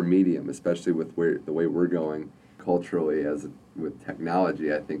better medium, especially with the way we're going culturally with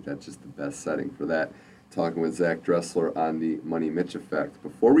technology. I think that's just the best setting for that. Talking with Zach Dressler on the Money Mitch Effect.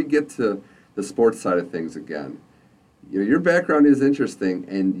 Before we get to the sports side of things again, your background is interesting,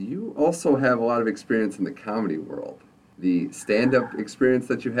 and you also have a lot of experience in the comedy world. The stand-up experience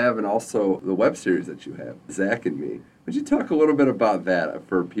that you have, and also the web series that you have, Zach and Me. Would you talk a little bit about that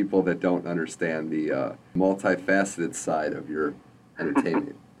for people that don't understand the multifaceted side of your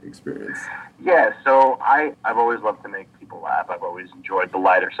entertainment experience? Yeah, so I've always loved to make people laugh. I've always enjoyed the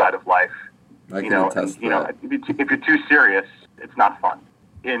lighter side of life. I can attest to that. If you're too serious, it's not fun.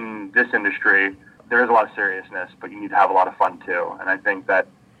 In this industry, there is a lot of seriousness, but you need to have a lot of fun too. And I think that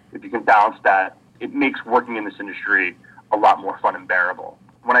if you can balance that, it makes working in this industry a lot more fun and bearable.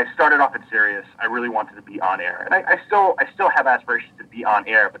 When I started off at Sirius, I really wanted to be on air. And I still have aspirations to be on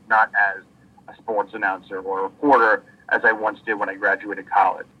air, but not as a sports announcer or a reporter as I once did when I graduated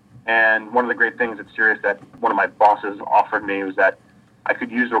college. And one of the great things at Sirius that one of my bosses offered me was that I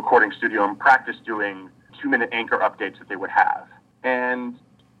could use the recording studio and practice doing 2-minute anchor updates that they would have. And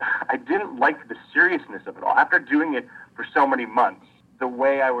I didn't like the seriousness of it all. After doing it for so many months, the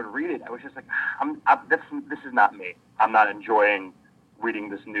way I would read it, I was just like, this is not me. I'm not enjoying reading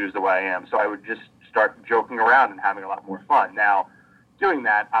this news the way I am. So I would just start joking around and having a lot more fun. Now, doing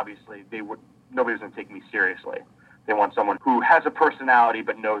that, obviously, nobody was going to take me seriously. They want someone who has a personality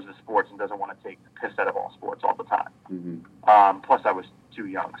but knows the sports and doesn't want to take the piss out of all sports all the time. Mm-hmm. Plus, I was too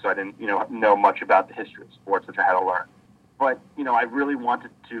young, so I didn't, know much about the history of sports, which I had to learn. But, I really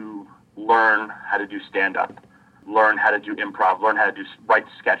wanted to learn how to do stand-up, learn how to do improv, learn how to write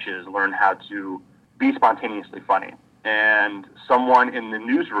sketches, learn how to be spontaneously funny. And someone in the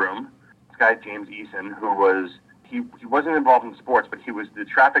newsroom, this guy James Eason, who was he wasn't involved in sports, but he was the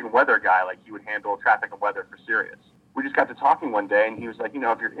traffic and weather guy. Like, he would handle traffic and weather for Sirius. We just got to talking one day, and he was like,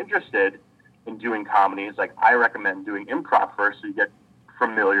 if you're interested in doing comedy, it's like, I recommend doing improv first so you get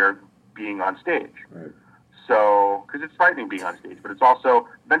familiar being on stage. Right. So, because it's frightening being on stage, but it's also,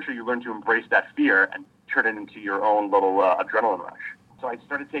 eventually you learn to embrace that fear and turn it into your own little adrenaline rush. So I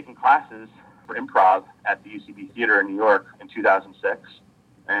started taking classes for improv at the UCB Theater in New York in 2006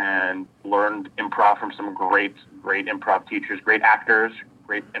 and learned improv from some great improv teachers, great actors,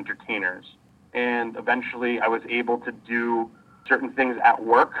 great entertainers. And eventually I was able to do certain things at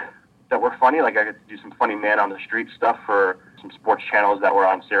work that were funny. Like, I got to do some funny man on the street stuff for some sports channels that were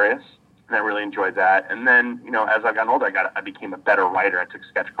on Sirius. And I really enjoyed that. And then, as I got older, I became a better writer. I took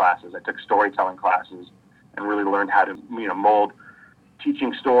sketch classes. I took storytelling classes and really learned how to, mold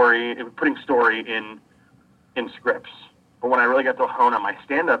teaching story, putting story in scripts. But when I really got to hone on my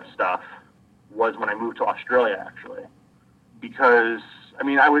stand-up stuff was when I moved to Australia, actually. Because,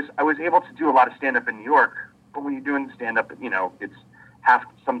 I was able to do a lot of stand-up in New York, but when you're doing stand-up, it's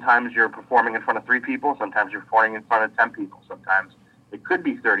sometimes you're performing in front of 3 people, sometimes you're performing in front of 10 people, sometimes it could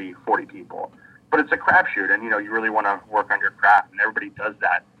be 30, 40 people. But it's a crapshoot, and, you really want to work on your craft, and everybody does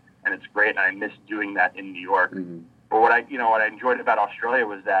that, and it's great, and I miss doing that in New York. Mm-hmm. But what I enjoyed about Australia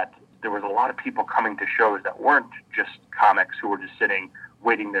was that there was a lot of people coming to shows that weren't just comics who were just sitting,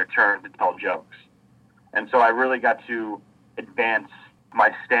 waiting their turn to tell jokes. And so I really got to advance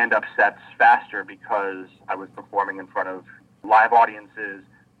my stand-up sets faster because I was performing in front of live audiences,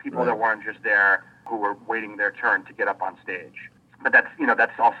 people that weren't just there, who were waiting their turn to get up on stage. But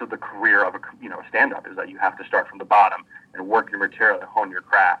that's also the career of a stand-up, is that you have to start from the bottom and work your material and hone your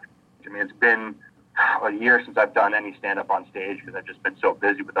craft. It's been a year since I've done any stand-up on stage because I've just been so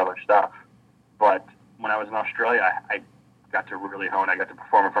busy with other stuff. But when I was in Australia, I got to really hone. I got to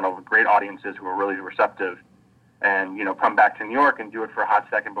perform in front of great audiences who were really receptive, and come back to New York and do it for a hot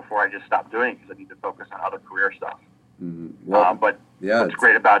second before I just stopped doing it because I need to focus on other career stuff. Mm-hmm. Well, what's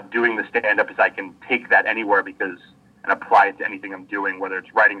great about doing the stand-up is I can take that anywhere and apply it to anything I'm doing, whether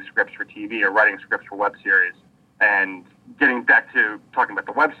it's writing scripts for TV or writing scripts for web series. And getting back to talking about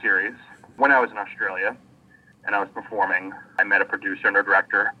the web series, when I was in Australia and I was performing, I met a producer and a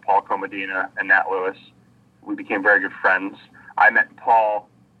director, Paul Comedina and Nat Lewis. We became very good friends. I met Paul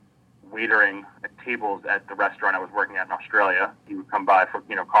waitering at tables at the restaurant I was working at in Australia. He would come by for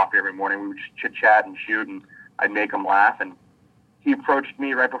coffee every morning. We would just chit-chat and shoot, and I'd make him laugh. And he approached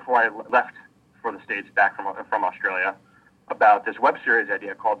me right before I left for the States back from Australia about this web series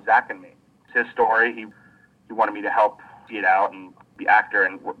idea called Zach and Me. It's his story. He wanted me to help see it out and be actor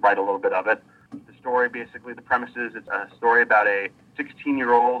and write a little bit of it. The story, basically, the premise is it's a story about a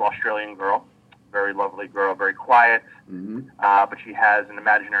 16-year-old Australian girl, very lovely girl, very quiet, but she has an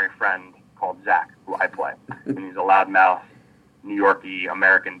imaginary friend called Zach, who I play, and he's a loudmouth, New Yorkie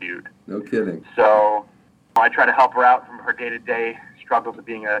American dude. No kidding. So I try to help her out from her day-to-day struggles of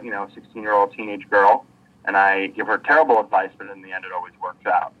being a 16-year-old teenage girl, and I give her terrible advice, but in the end it always works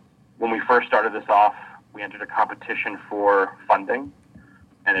out. When we first started this off, we entered a competition for funding,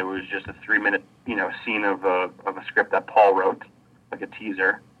 and it was just a 3-minute scene of a script that Paul wrote, like a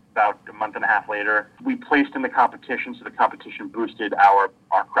teaser. About a month and a half later, we placed in the competition, so the competition boosted our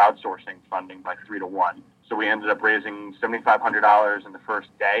crowdsourcing funding by 3-1. So we ended up raising $7,500 in the first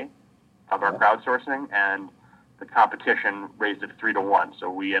day of our crowdsourcing, and the competition raised it 3-1. So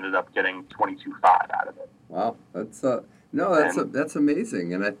we ended up getting $22,500 out of it. Wow, that's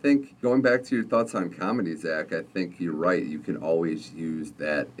amazing. And I think, going back to your thoughts on comedy, Zach, I think you're right. You can always use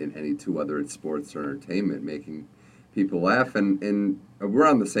that in any two, whether it's sports or entertainment, making people laugh. And we're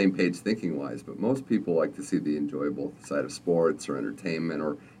on the same page thinking-wise, but most people like to see the enjoyable side of sports or entertainment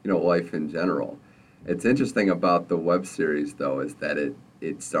or, life in general. It's interesting about the web series, though, is that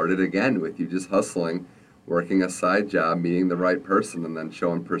it started again with you just hustling, working a side job, meeting the right person, and then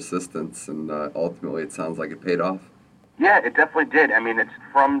showing persistence, and ultimately it sounds like it paid off. Yeah, it definitely did. I mean, it's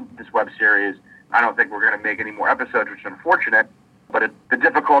from this web series. I don't think we're going to make any more episodes, which is unfortunate, but the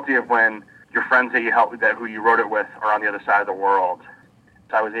difficulty of when your friends that you help with, who you wrote it with, are on the other side of the world,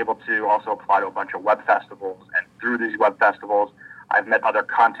 So I was able to also apply to a bunch of web festivals, and through these web festivals, I've met other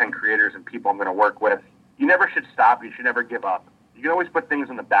content creators and people I'm going to work with. You never should stop. You should never give up. You can always put things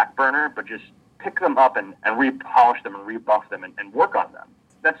on the back burner, but just pick them up and repolish them and rebuff them and work on them.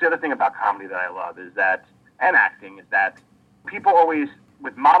 That's the other thing about comedy that I love is that, and acting, is that people always,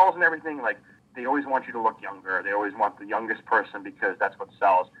 with models and everything, like, they always want you to look younger. They always want the youngest person because that's what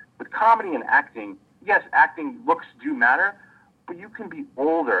sells. With comedy and acting, yes, acting looks do matter, but you can be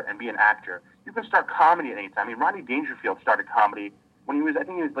older and be an actor. You can start comedy at any time. I mean, Rodney Dangerfield started comedy when he was, I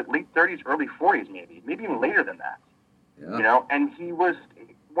think he was like late 30s, early 40s maybe even later than that. Yeah. You know, and he was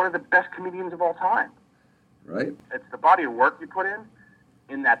one of the best comedians of all time. Right. It's the body of work you put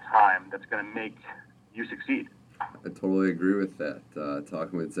in that time that's going to make you succeed. I totally agree with that.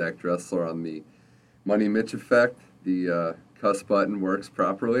 Talking with Zach Dressler on the Money Mitch effect, the cuss button works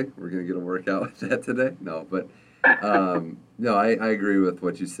properly. We're going to get a workout with that today. No, but no, I agree with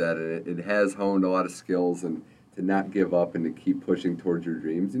what you said. It has honed a lot of skills, and to not give up and to keep pushing towards your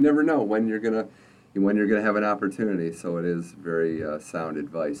dreams. You never know when you're gonna have an opportunity. So it is very sound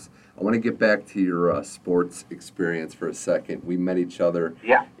advice. I want to get back to your sports experience for a second. We met each other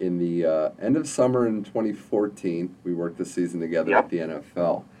in the end of summer in 2014. We worked the season together at the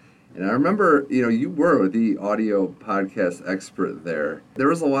NFL. And I remember, you were the audio podcast expert there. There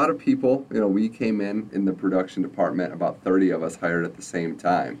was a lot of people, we came in the production department, about 30 of us hired at the same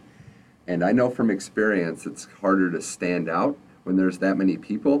time. And I know from experience, it's harder to stand out when there's that many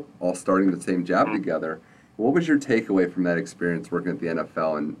people all starting the same job together. What was your takeaway from that experience working at the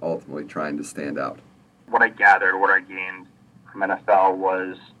NFL and ultimately trying to stand out? What I gathered, what I gained from NFL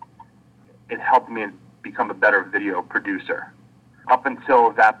was it helped me become a better video producer. Up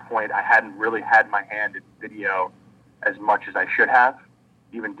until that point, I hadn't really had my hand in video as much as I should have,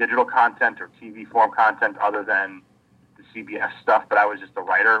 even digital content or TV form content other than the CBS stuff, but I was just a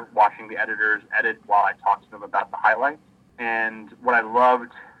writer watching the editors edit while I talked to them about the highlights. And what I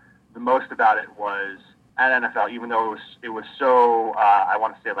loved the most about it was at NFL, even though it was so, I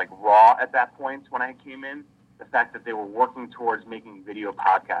want to say like raw at that point when I came in, the fact that they were working towards making video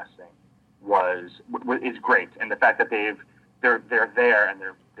podcasting is great. And the fact that they're there and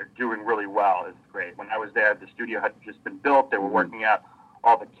they're doing really well is great. When I was there, the studio had just been built. They were working out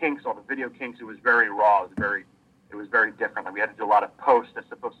all the kinks, all the video kinks. It was very raw. It was very different. Like we had to do a lot of posts as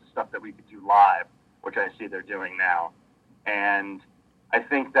opposed to stuff that we could do live, which I see they're doing now. And I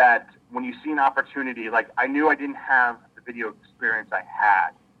think that when you see an opportunity, like I knew I didn't have the video experience I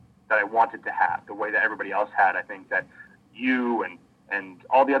had that I wanted to have, the way that everybody else had. I think that you and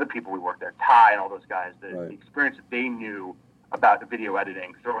all the other people we worked there, Ty and all those guys, the experience that they knew about the video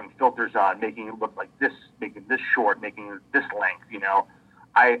editing, throwing filters on, making it look like this, making this short, making it this length,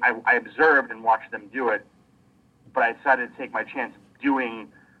 I observed and watched them do it, but I decided to take my chance doing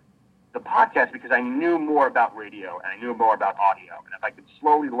the podcast because I knew more about radio and I knew more about audio. And if I could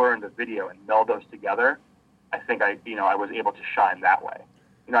slowly learn the video and meld those together, I think I was able to shine that way.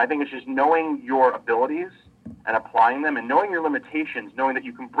 I think it's just knowing your abilities and applying them and knowing your limitations, knowing that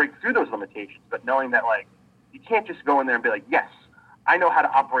you can break through those limitations, but knowing that like you can't just go in there and be like, yes, I know how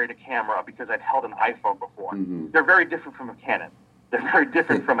to operate a camera because I've held an iPhone before. Mm-hmm. They're very different from a Canon. They're very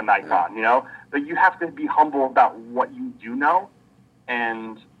different from a Nikon, But you have to be humble about what you do know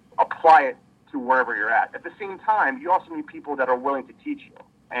and apply it to wherever you're at. At the same time, you also need people that are willing to teach you.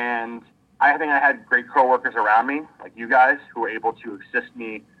 And I think I had great coworkers around me, like you guys, who were able to assist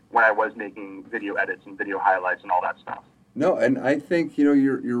me when I was making video edits and video highlights and all that stuff. No, and I think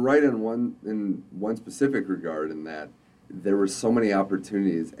you're right in one specific regard in that there were so many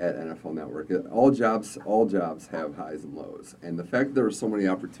opportunities at NFL Network. All jobs have highs and lows, and the fact that there were so many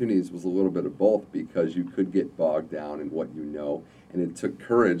opportunities was a little bit of both because you could get bogged down in what you know, and it took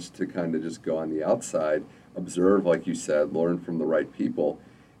courage to kind of just go on the outside, observe, like you said, learn from the right people,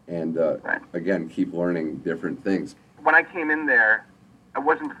 and again keep learning different things. When I came in there, I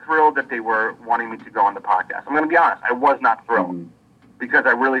wasn't thrilled that they were wanting me to go on the podcast. I'm going to be honest, I was not thrilled because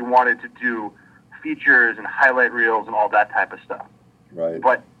I really wanted to do features and highlight reels and all that type of stuff. Right.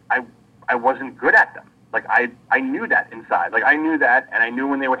 But I wasn't good at them. Like I knew that inside. Like I knew that, and I knew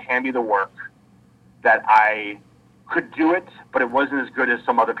when they would hand me the work that I could do it, but it wasn't as good as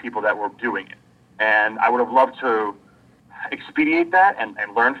some other people that were doing it. And I would have loved to expedite that and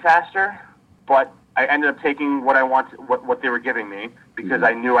learn faster, but I ended up taking what I wanted, what they were giving me, because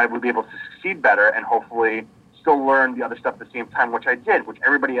I knew I would be able to succeed better and hopefully still learn the other stuff at the same time, which I did, which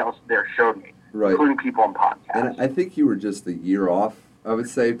everybody else there showed me, including people on podcasts. And I think you were just a year off, I would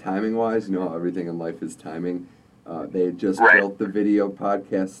say, timing-wise. Everything in life is timing. They had just built the video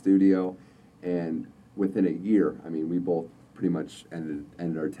podcast studio, and within a year, we both pretty much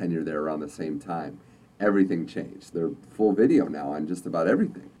ended our tenure there around the same time. Everything changed. They're full video now on just about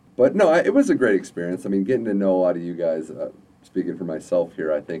everything. But no, it was a great experience. I mean, getting to know a lot of you guys, speaking for myself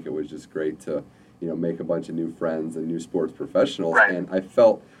here, I think it was just great to, make a bunch of new friends and new sports professionals. Right. And I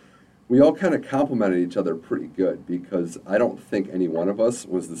felt we all kind of complimented each other pretty good because I don't think any one of us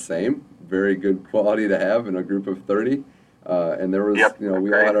was the same. Very good quality to have in a group of 30. And there was, we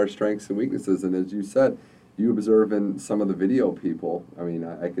all had our strengths and weaknesses. And as you said, you observing some of the video people, I mean,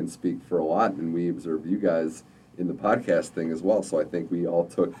 I can speak for a lot, and we observed you guys in the podcast thing as well. So I think we all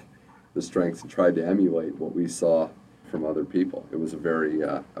took the strengths and tried to emulate what we saw from other people. It was a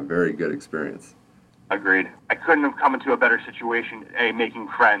very good experience. Agreed. I couldn't have come into a better situation, making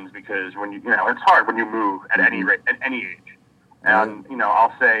friends, because when it's hard when you move at any rate, at any age. And,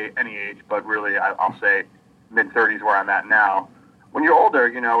 I'll say any age, but really I'll say mid-30s where I'm at now. When you're older,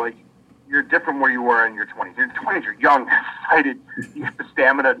 you're different where you were in your 20s. In your 20s, you're young, excited, you have the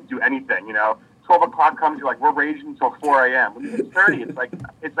stamina to do anything, 12 o'clock comes, you're like, we're raging until 4 a.m. When you hit 30,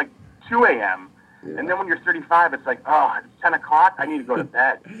 it's like 2 a.m. Yeah. And then when you're 35, it's like, oh, it's 10 o'clock, I need to go to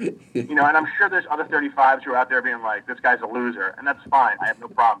bed. And I'm sure there's other 35s who are out there being like, this guy's a loser, and that's fine. I have no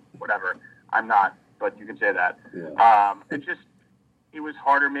problem, whatever. I'm not, but you can say that. Yeah. It was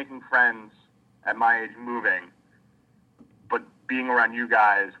harder making friends at my age moving, but being around you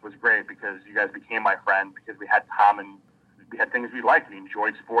guys was great because you guys became my friend because we had things we liked. We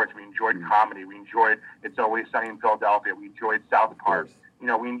enjoyed sports. We enjoyed comedy. We enjoyed It's Always Sunny in Philadelphia. We enjoyed South Park.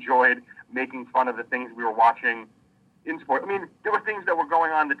 We enjoyed making fun of the things we were watching in sports. I mean, there were things that were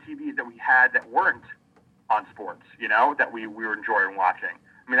going on the TVs that we had that weren't on sports, that we were enjoying watching.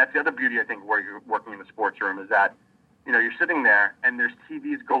 I mean, that's the other beauty, I think, where you're working in the sports room is that, you're sitting there and there's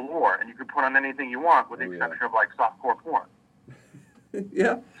TVs galore and you can put on anything you want with the exception of, like, softcore porn.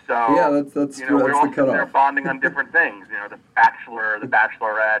 Yeah. So, that's true. We're That's all the sitting there cutoff. bonding on different things, the Bachelor, the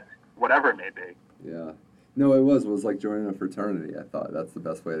Bachelorette, whatever it may be. Yeah. No, it was like joining a fraternity. I thought that's the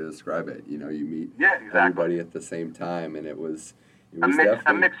best way to describe it. You meet everybody at the same time, and it was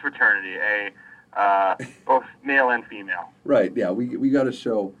a mixed fraternity, both male and female. Right. Yeah. We got to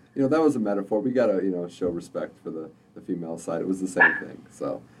show. That was a metaphor. We got to show respect for the female side. It was the same thing.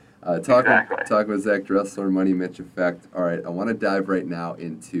 So. Talk with Zach Dressler, Money Mitch Effect. All right, I want to dive right now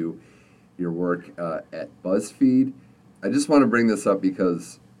into your work at BuzzFeed. I just want to bring this up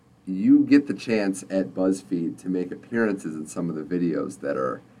because you get the chance at BuzzFeed to make appearances in some of the videos that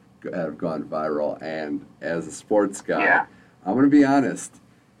have gone viral. And as a sports guy, I'm going to be honest,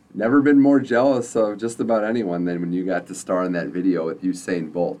 never been more jealous of just about anyone than when you got to star in that video with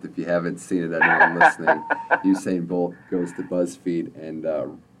Usain Bolt. If you haven't seen it, anyone listening, Usain Bolt goes to BuzzFeed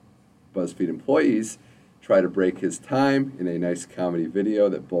and BuzzFeed employees try to break his time in a nice comedy video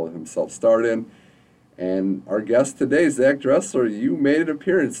that Bolt himself starred in. And our guest today, Zach Dressler, you made an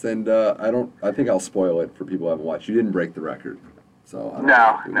appearance, and I think I'll spoil it for people who haven't watched. You didn't break the record. So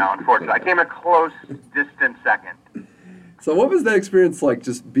No, unfortunately. I came a close, distant second. So what was that experience like,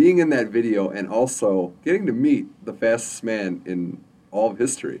 just being in that video and also getting to meet the fastest man in all of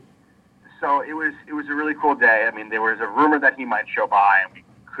history? So it was a really cool day. I mean, there was a rumor that he might show by, and we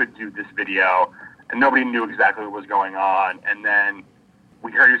could do this video, and nobody knew exactly what was going on. And then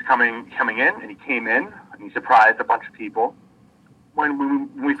we heard he was coming in, and he came in, and he surprised a bunch of people. When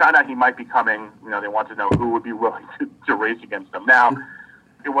we found out he might be coming, they wanted to know who would be willing to race against him. Now,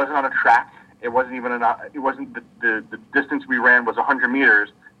 it wasn't on a track. It wasn't even the distance we ran was 100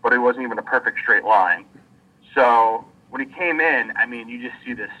 meters, but it wasn't even a perfect straight line. So when he came in, I mean, you just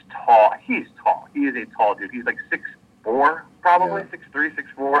see this tall. He's tall. He is a tall dude. He's like 6'4", probably 6'3",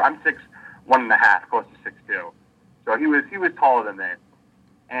 6'4". I'm 6'1.5", close to 6'2". So he was taller than me,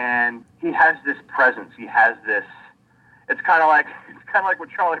 and he has this presence. He has this. It's kind of like what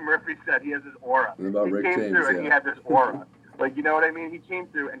Charlie Murphy said. He has this aura. He came through and he had this aura. Like, you know what I mean? He came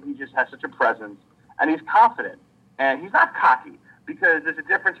through and he just has such a presence, and he's confident, and he's not cocky, because there's a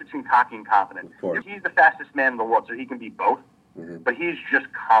difference between cocky and confident. Of course. He's the fastest man in the world, so he can be both, but he's just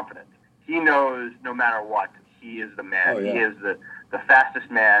confident. He knows no matter what, he is the man. Oh, yeah. He is the fastest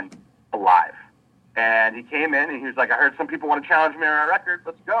man alive. And he came in and he was like, I heard some people want to challenge me on our record.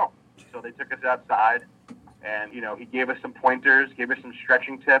 Let's go. So they took us outside, and, he gave us some pointers, gave us some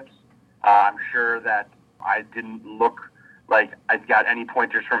stretching tips. I'm sure that I didn't look like I got any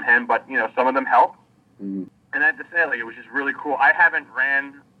pointers from him, but, some of them helped. Mm-hmm. And I have to say, it was just really cool. I haven't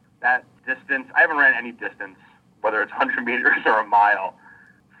ran that distance. I haven't ran any distance, whether it's 100 meters or a mile,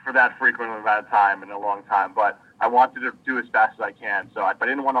 for that frequent amount of time in a long time. But I wanted to do as fast as I can. But I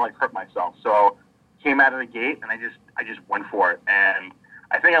didn't want to hurt myself. So came out of the gate and I just went for it. And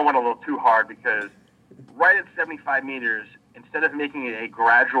I think I went a little too hard because right at 75 meters, instead of making it a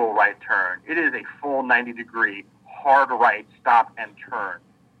gradual right turn, it is a full 90-degree hard right stop and turn.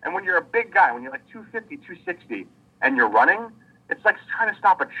 And when you're a big guy, when you're like 250, 260, and you're running, it's like trying to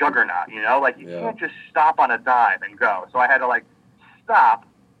stop a juggernaut, you know? Like, you can't just stop on a dime and go. So I had to, like, stop,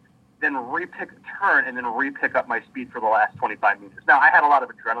 then turn, and then re-pick up my speed for the last 25 meters. Now, I had a lot of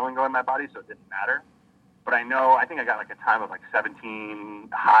adrenaline going in my body, so it didn't matter. But I think I got, like, a time of, like, 17,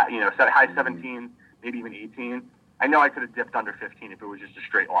 high 17, maybe even 18. I know I could have dipped under 15 if it was just a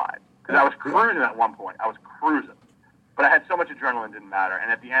straight line. Because I was cruising at one point. I was cruising. But I had so much adrenaline, it didn't matter.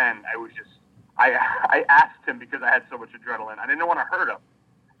 And at the end, I asked him because I had so much adrenaline. I didn't want to hurt him.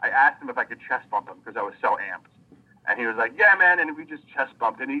 I asked him if I could chest bump him because I was so amped. And he was like, "Yeah, man." And we just chest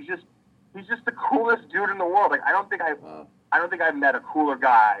bumped. And he's just the coolest dude in the world. Like, I don't think I've met a cooler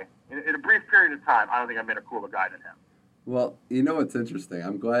guy in a brief period of time. I don't think I've met a cooler guy than him. Well, you know what's interesting?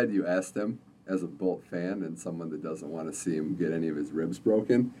 I'm glad you asked him as a Bolt fan and someone that doesn't want to see him get any of his ribs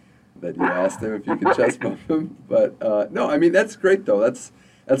broken, that you asked him if you could chest bump him. But no, I mean, that's great though. That's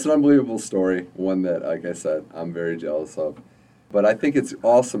an unbelievable story. One that, like I said, I'm very jealous of. But I think it's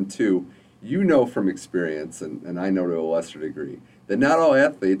awesome too. You know from experience, and I know to a lesser degree, that not all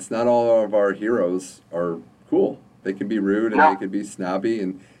athletes, not all of our heroes are cool. They can be rude and they can be snobby.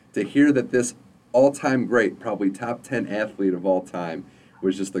 And to hear that this all-time great, probably top 10 athlete of all time,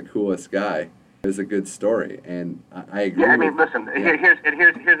 was just the coolest guy is a good story. And I agree. Yeah, I mean, listen, here's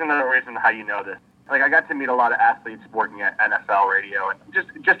another reason how you know this. Like, I got to meet a lot of athletes working at NFL radio, and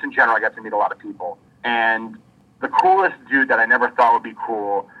just in general, I got to meet a lot of people. And the coolest dude that I never thought would be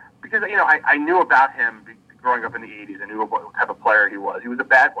cool, because, you know, I knew about him growing up in the 80s. I knew what type of player he was. He was a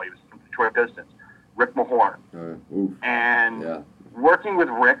bad boy. He was from Detroit Pistons. Rick Mahorn. Working with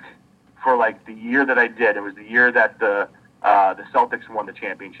Rick for, like, the year that I did, it was the year that the Celtics won the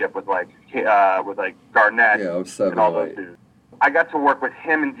championship with Garnett and all those dudes. I got to work with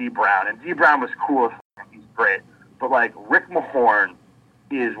him and D. Brown, and D. Brown was cool as fuck. He's great. But, like, Rick Mahorn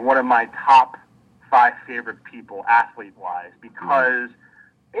is one of my top 5 favorite people, athlete-wise, because,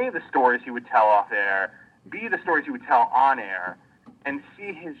 A, the stories he would tell off air, B, the stories he would tell on air, and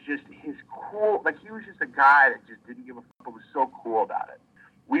C, his cool, like, he was just a guy that just didn't give a fuck, but was so cool about it.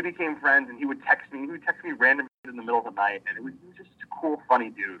 We became friends, and he would text me random shit in the middle of the night, and he was just a cool, funny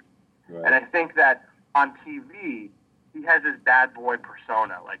dude. Right. And I think that on TV, he has this bad boy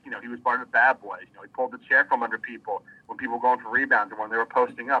persona. Like, you know, he was part of the Bad Boys. You know, he pulled the chair from under people when people were going for rebounds or when they were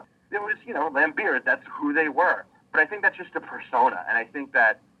posting up. It was, you know, Lambeers, that's who they were. But I think that's just a persona. And I think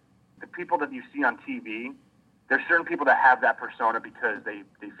that the people that you see on TV, there's certain people that have that persona because they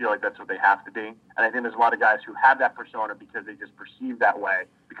feel like that's what they have to be. And I think there's a lot of guys who have that persona because they just perceive that way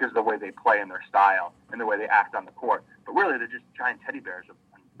because of the way they play and their style and the way they act on the court. But really, they're just giant teddy bears and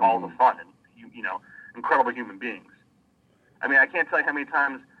balls of fun and, you know, incredible human beings. I mean, I can't tell you how many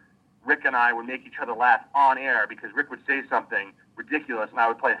times Rick and I would make each other laugh on air because Rick would say something ridiculous and I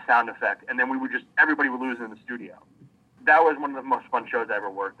would play a sound effect, and then everybody would lose in the studio. That was one of the most fun shows I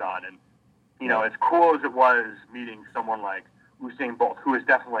ever worked on. And, you know, as cool as it was meeting someone like Usain Bolt, who is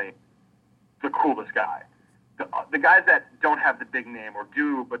definitely the coolest guy. The guys that don't have the big name or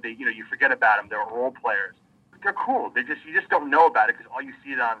do, but you forget about them, they're role players. They're cool. You just don't know about it because all you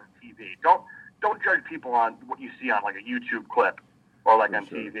see it on TV. Don't judge people on what you see on, like, a YouTube clip or, like, on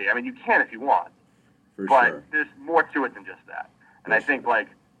TV. I mean, you can if you want. But there's more to it than just that. And I think, like,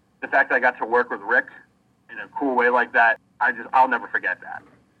 the fact that I got to work with Rick in a cool way like that, I'll never forget that.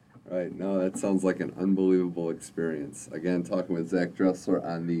 Right. No, that sounds like an unbelievable experience. Again, talking with Zach Dressler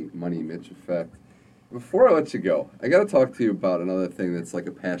on the Money Mitch Effect. Before I let you go, I got to talk to you about another thing that's like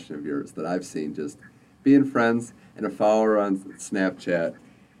a passion of yours that I've seen, just being friends and a follower on Snapchat.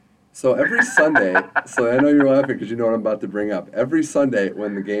 So every Sunday, so I know you're laughing because you know what I'm about to bring up. Every Sunday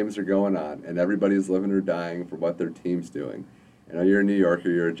when the games are going on and everybody's living or dying for what their team's doing, and you're a New Yorker,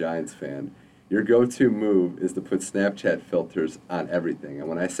 you're a Giants fan, your go-to move is to put Snapchat filters on everything. And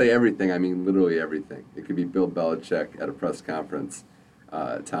when I say everything, I mean literally everything. It could be Bill Belichick at a press conference,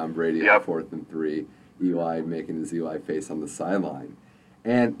 Tom Brady at 4th and 3, Eli making his Eli face on the sideline.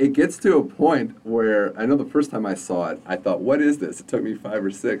 And it gets to a point where I know the first time I saw it, I thought, what is this? It took me 5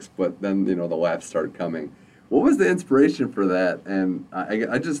 or 6, but then, you know, the laughs started coming. What was the inspiration for that? And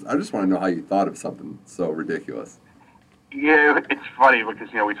I just want to know how you thought of something so ridiculous. Yeah, it's funny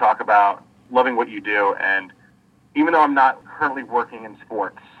because, you know, we talk about loving what you do, and even though I'm not currently working in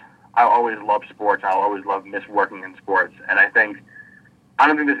sports, I always love sports. I'll always miss working in sports. And I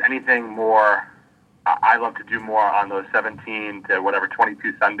don't think there's anything more I love to do more on those 17 to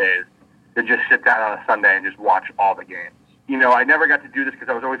 22 Sundays than just sit down on a Sunday and just watch all the games. I never got to do this because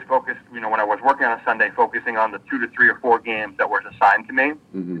I was always focused, when I was working on a Sunday, focusing on the 2 to 3 or 4 games that were assigned to me.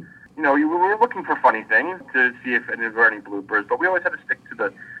 Mm-hmm. We were looking for funny things to see if there were any bloopers, but we always had to stick to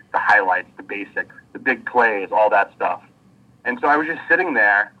the highlights, the basics, the big plays, all that stuff. And so I was just sitting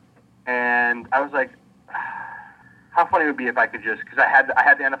there, and I was like, how funny it would be if I could just, because I had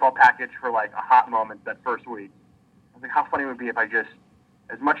the NFL package for like a hot moment that first week. I was like, how funny it would be if I just,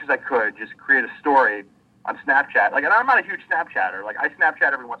 as much as I could, just create a story on Snapchat. Like, and I'm not a huge Snapchatter. Like, I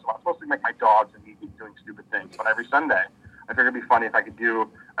Snapchat every once in a while. It's mostly like my dogs and me doing stupid things. But every Sunday, I figured it'd be funny if I could do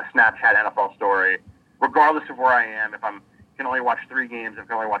a Snapchat NFL story, regardless of where I am. If I can only watch 3 games, if I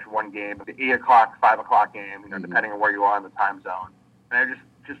can only watch 1 game, the 8 o'clock, 5 o'clock game, Mm-hmm. depending on where you are in the time zone. And I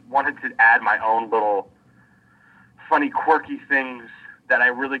just wanted to add my own little funny, quirky things that I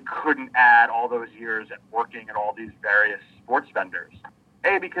really couldn't add all those years at working at all these various sports vendors.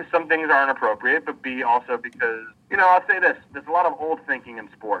 A, because some things aren't appropriate, but B, also because, I'll say this, there's a lot of old thinking in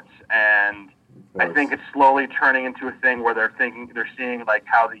sports, and I think it's slowly turning into a thing where they're seeing like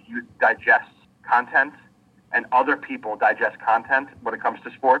how the youth digests content and other people digest content when it comes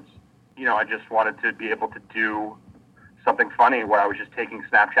to sports. I just wanted to be able to do something funny where I was just taking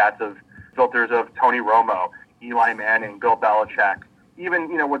Snapchats of filters of Tony Romo, Eli Manning, Bill Belichick. Even,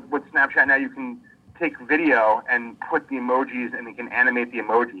 with Snapchat now you can take video and put the emojis and you can animate the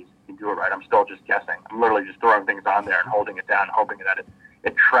emojis. You can do it right. I'm still just guessing. I'm literally just throwing things on there and holding it down, hoping that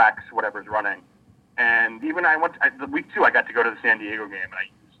it tracks whatever's running. And even the week 2, I got to go to the San Diego game and I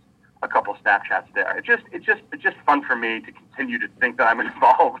used a couple Snapchats there. It's just fun for me to continue to think that I'm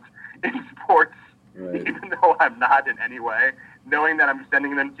involved in sports, right, even though I'm not in any way. Knowing that I'm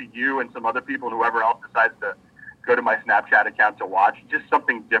sending them to you and some other people and whoever else decides to go to my Snapchat account to watch, just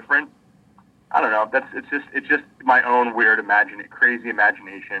something different. I don't know. It's just my own weird crazy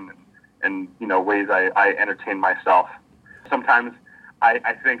imagination and ways I entertain myself. Sometimes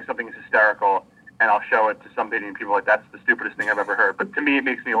I think something is hysterical and I'll show it to somebody and people are like, that's the stupidest thing I've ever heard. But to me, it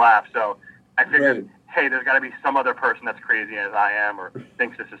makes me laugh. So I figured, hey, there's got to be some other person that's crazy as I am or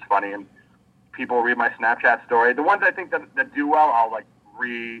thinks this is funny. And people read my Snapchat story. The ones I think that do well, I'll like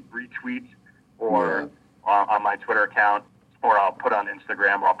retweet or on my Twitter account, or I'll put on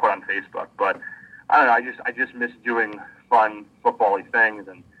Instagram, or I'll put on Facebook. But I don't know. I just miss doing fun football-y things,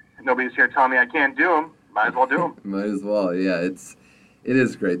 and nobody's here telling me I can't do them. Might as well do them. Might as well. Yeah, it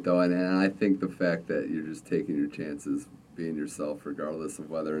is great though, and I think the fact that you're just taking your chances, being yourself, regardless of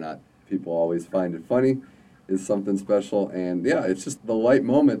whether or not people always find it funny, is something special. And yeah, it's just the light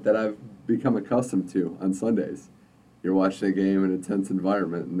moment that I've become accustomed to on Sundays. You're watching a game in a tense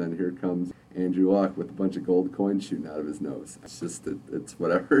environment, and then here comes Andrew Luck with a bunch of gold coins shooting out of his nose. It's just, it's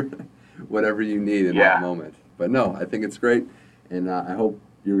whatever you need in that moment. But no, I think it's great, and I hope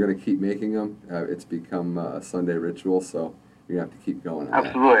you're going to keep making them. It's become a Sunday ritual, so you're going to have to keep going on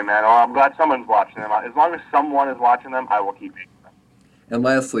Absolutely, man. Well, I'm glad someone's watching them. As long as someone is watching them, I will keep making them. And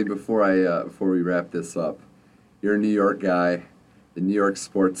lastly, before we wrap this up, you're a New York guy, the New York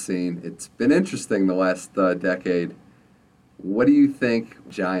sports scene. It's been interesting the last decade. What do you think,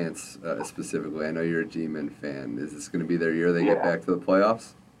 Giants specifically? I know you're a G-Men fan. Is this going to be their year they get back to the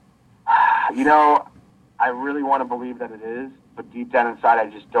playoffs? I really want to believe that it is, but deep down inside,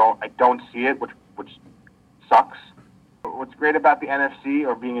 I don't see it, which sucks. What's great about the NFC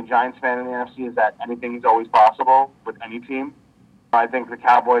or being a Giants fan in the NFC is that anything is always possible with any team. I think the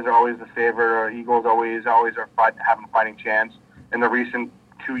Cowboys are always the favorite, or Eagles always are having a fighting chance. In the recent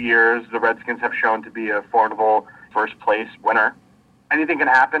 2 years, the Redskins have shown to be a formidable first-place winner. Anything can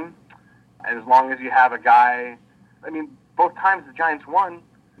happen, and as long as you have a guy... I mean, both times the Giants won,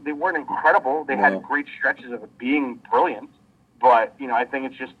 they weren't incredible. They had great stretches of it being brilliant, but, I think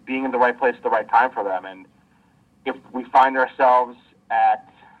it's just being in the right place at the right time for them. And if we find ourselves at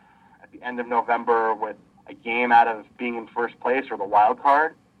the end of November with a game out of being in first place or the wild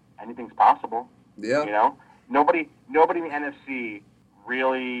card, anything's possible. Yeah. Nobody in the NFC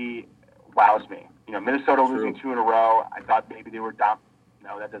really wows me. Minnesota losing 2 in a row, I thought maybe they were down.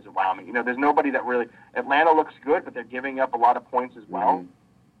 No, that doesn't wow me. There's nobody that really... Atlanta looks good, but they're giving up a lot of points as well. Mm-hmm.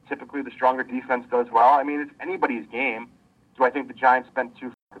 Typically, the stronger defense does well. I mean, it's anybody's game. Do I think the Giants spent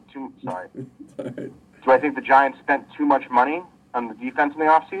Do I think the Giants spent too much money on the defense in the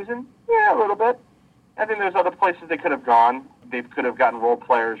offseason? Yeah, a little bit. I think there's other places they could have gone. They could have gotten role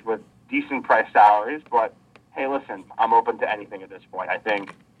players with decent price salaries, but hey, listen, I'm open to anything at this point. I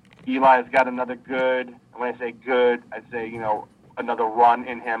think Eli's got another good, and when I say good, I'd say, another run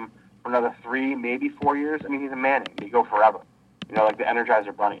in him for another 3, maybe 4 years. I mean, he's a Manning. They go forever. Like the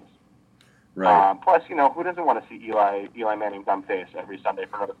Energizer Bunnies. Right. Plus, who doesn't want to see Eli Manning dumb face every Sunday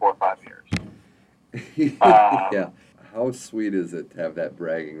for another 4 or 5 years? Yeah. how sweet is it to have that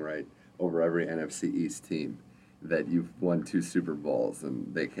bragging right over every NFC East team that you've won 2 Super Bowls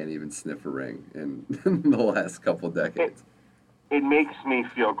and they can't even sniff a ring in the last couple decades? It makes me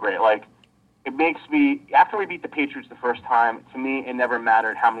feel great. Like, it makes me, after we beat the Patriots the first time, to me, it never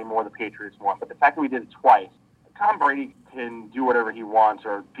mattered how many more the Patriots won. But the fact that we did it twice, Tom Brady can do whatever he wants,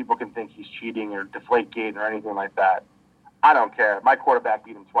 or people can think he's cheating or deflate gate or anything like that. I don't care. My quarterback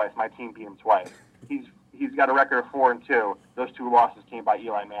beat him twice. My team beat him twice. He's got a record of 4-2. Those 2 losses came by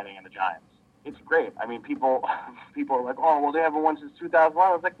Eli Manning and the Giants. It's great. I mean, people are like, oh, well, they haven't won since 2001.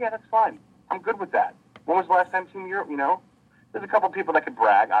 I was like, yeah, that's fine. I'm good with that. When was the last time Team Europe, There's a couple people that could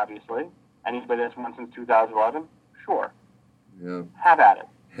brag, obviously. Anybody that's won since 2011? Sure. Yeah. Have at it.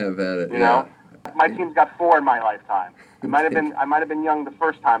 Have at it, You know? My team's got 4 in my lifetime. I might have been young the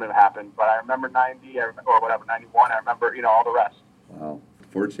first time it happened, but I remember 90 or whatever, 91. I remember, all the rest. Wow.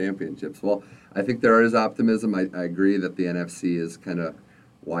 4 championships. Well, I think there is optimism. I agree that the NFC is kind of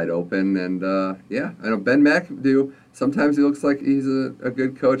wide open. And, I know Ben McAdoo, sometimes he looks like he's a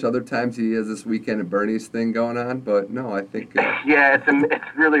good coach. Other times he has this Weekend at Bernie's thing going on. But, no, I think... yeah,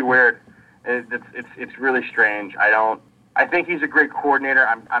 it's really weird. It's really strange. I think he's a great coordinator.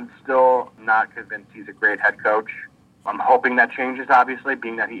 I'm still not convinced he's a great head coach. I'm hoping that changes, obviously,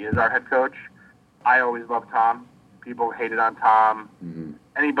 being that he is our head coach. I always loved Tom. People hated on Tom. Mm-hmm.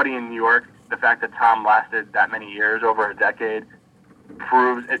 Anybody in New York, the fact that Tom lasted that many years, over a decade,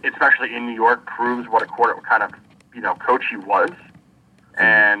 proves, especially in New York, proves what kind of coach he was.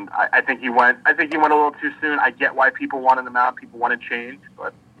 And I think he went a little too soon. I get why people wanted him out. People wanted change,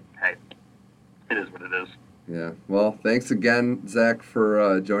 but hey, it is what it is. Yeah. Well, thanks again, Zach,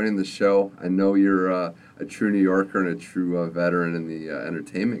 for joining the show. I know you're a true New Yorker and a true veteran in the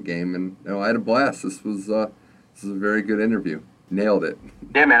entertainment game, and I had a blast. This was a very good interview. Nailed it.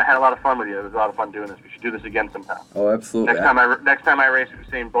 Yeah, man, I had a lot of fun with you. It was a lot of fun doing this. We should do this again sometime. Oh, absolutely. Next time I race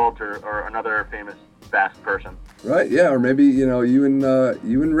Usain Bolt or another famous fast person. Right. Yeah. Or maybe you and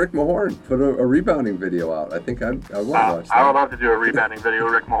Rick Mahorn put a rebounding video out. I think I want to watch that. I would love to do a rebounding video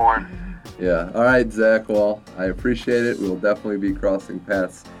with Rick Mahorn. Yeah. All right, Zach. Well, I appreciate it. We'll definitely be crossing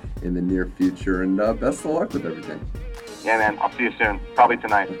paths in the near future, and best of luck with everything. Yeah, man. I'll see you soon. Probably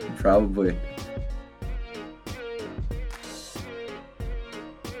tonight. Probably.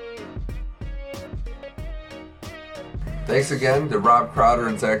 Thanks again to Rob Crowder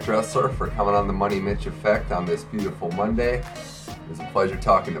and Zach Dressler for coming on the Money Mitch Effect on this beautiful Monday. It was a pleasure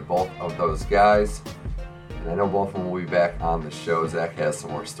talking to both of those guys. And I know both of them will be back on the show. Zach has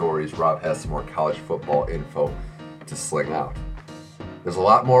some more stories. Rob has some more college football info to sling out. There's a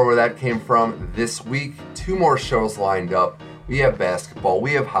lot more where that came from this week. 2 more shows lined up. We have basketball,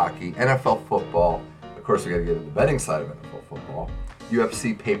 we have hockey, NFL football. Of course, we got to get to the betting side of NFL football.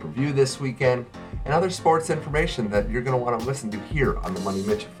 UFC pay-per-view this weekend, and other sports information that you're going to want to listen to here on the Money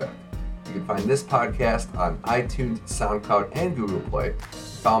Mitch Effect. You can find this podcast on iTunes, SoundCloud, and Google Play.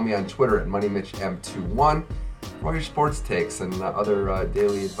 Follow me on Twitter at MoneyMitchM21 for all your sports takes and other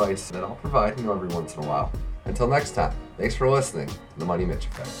daily advice that I'll provide every once in a while. Until next time, thanks for listening to the Money Mitch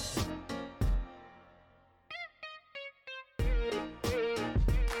Effect.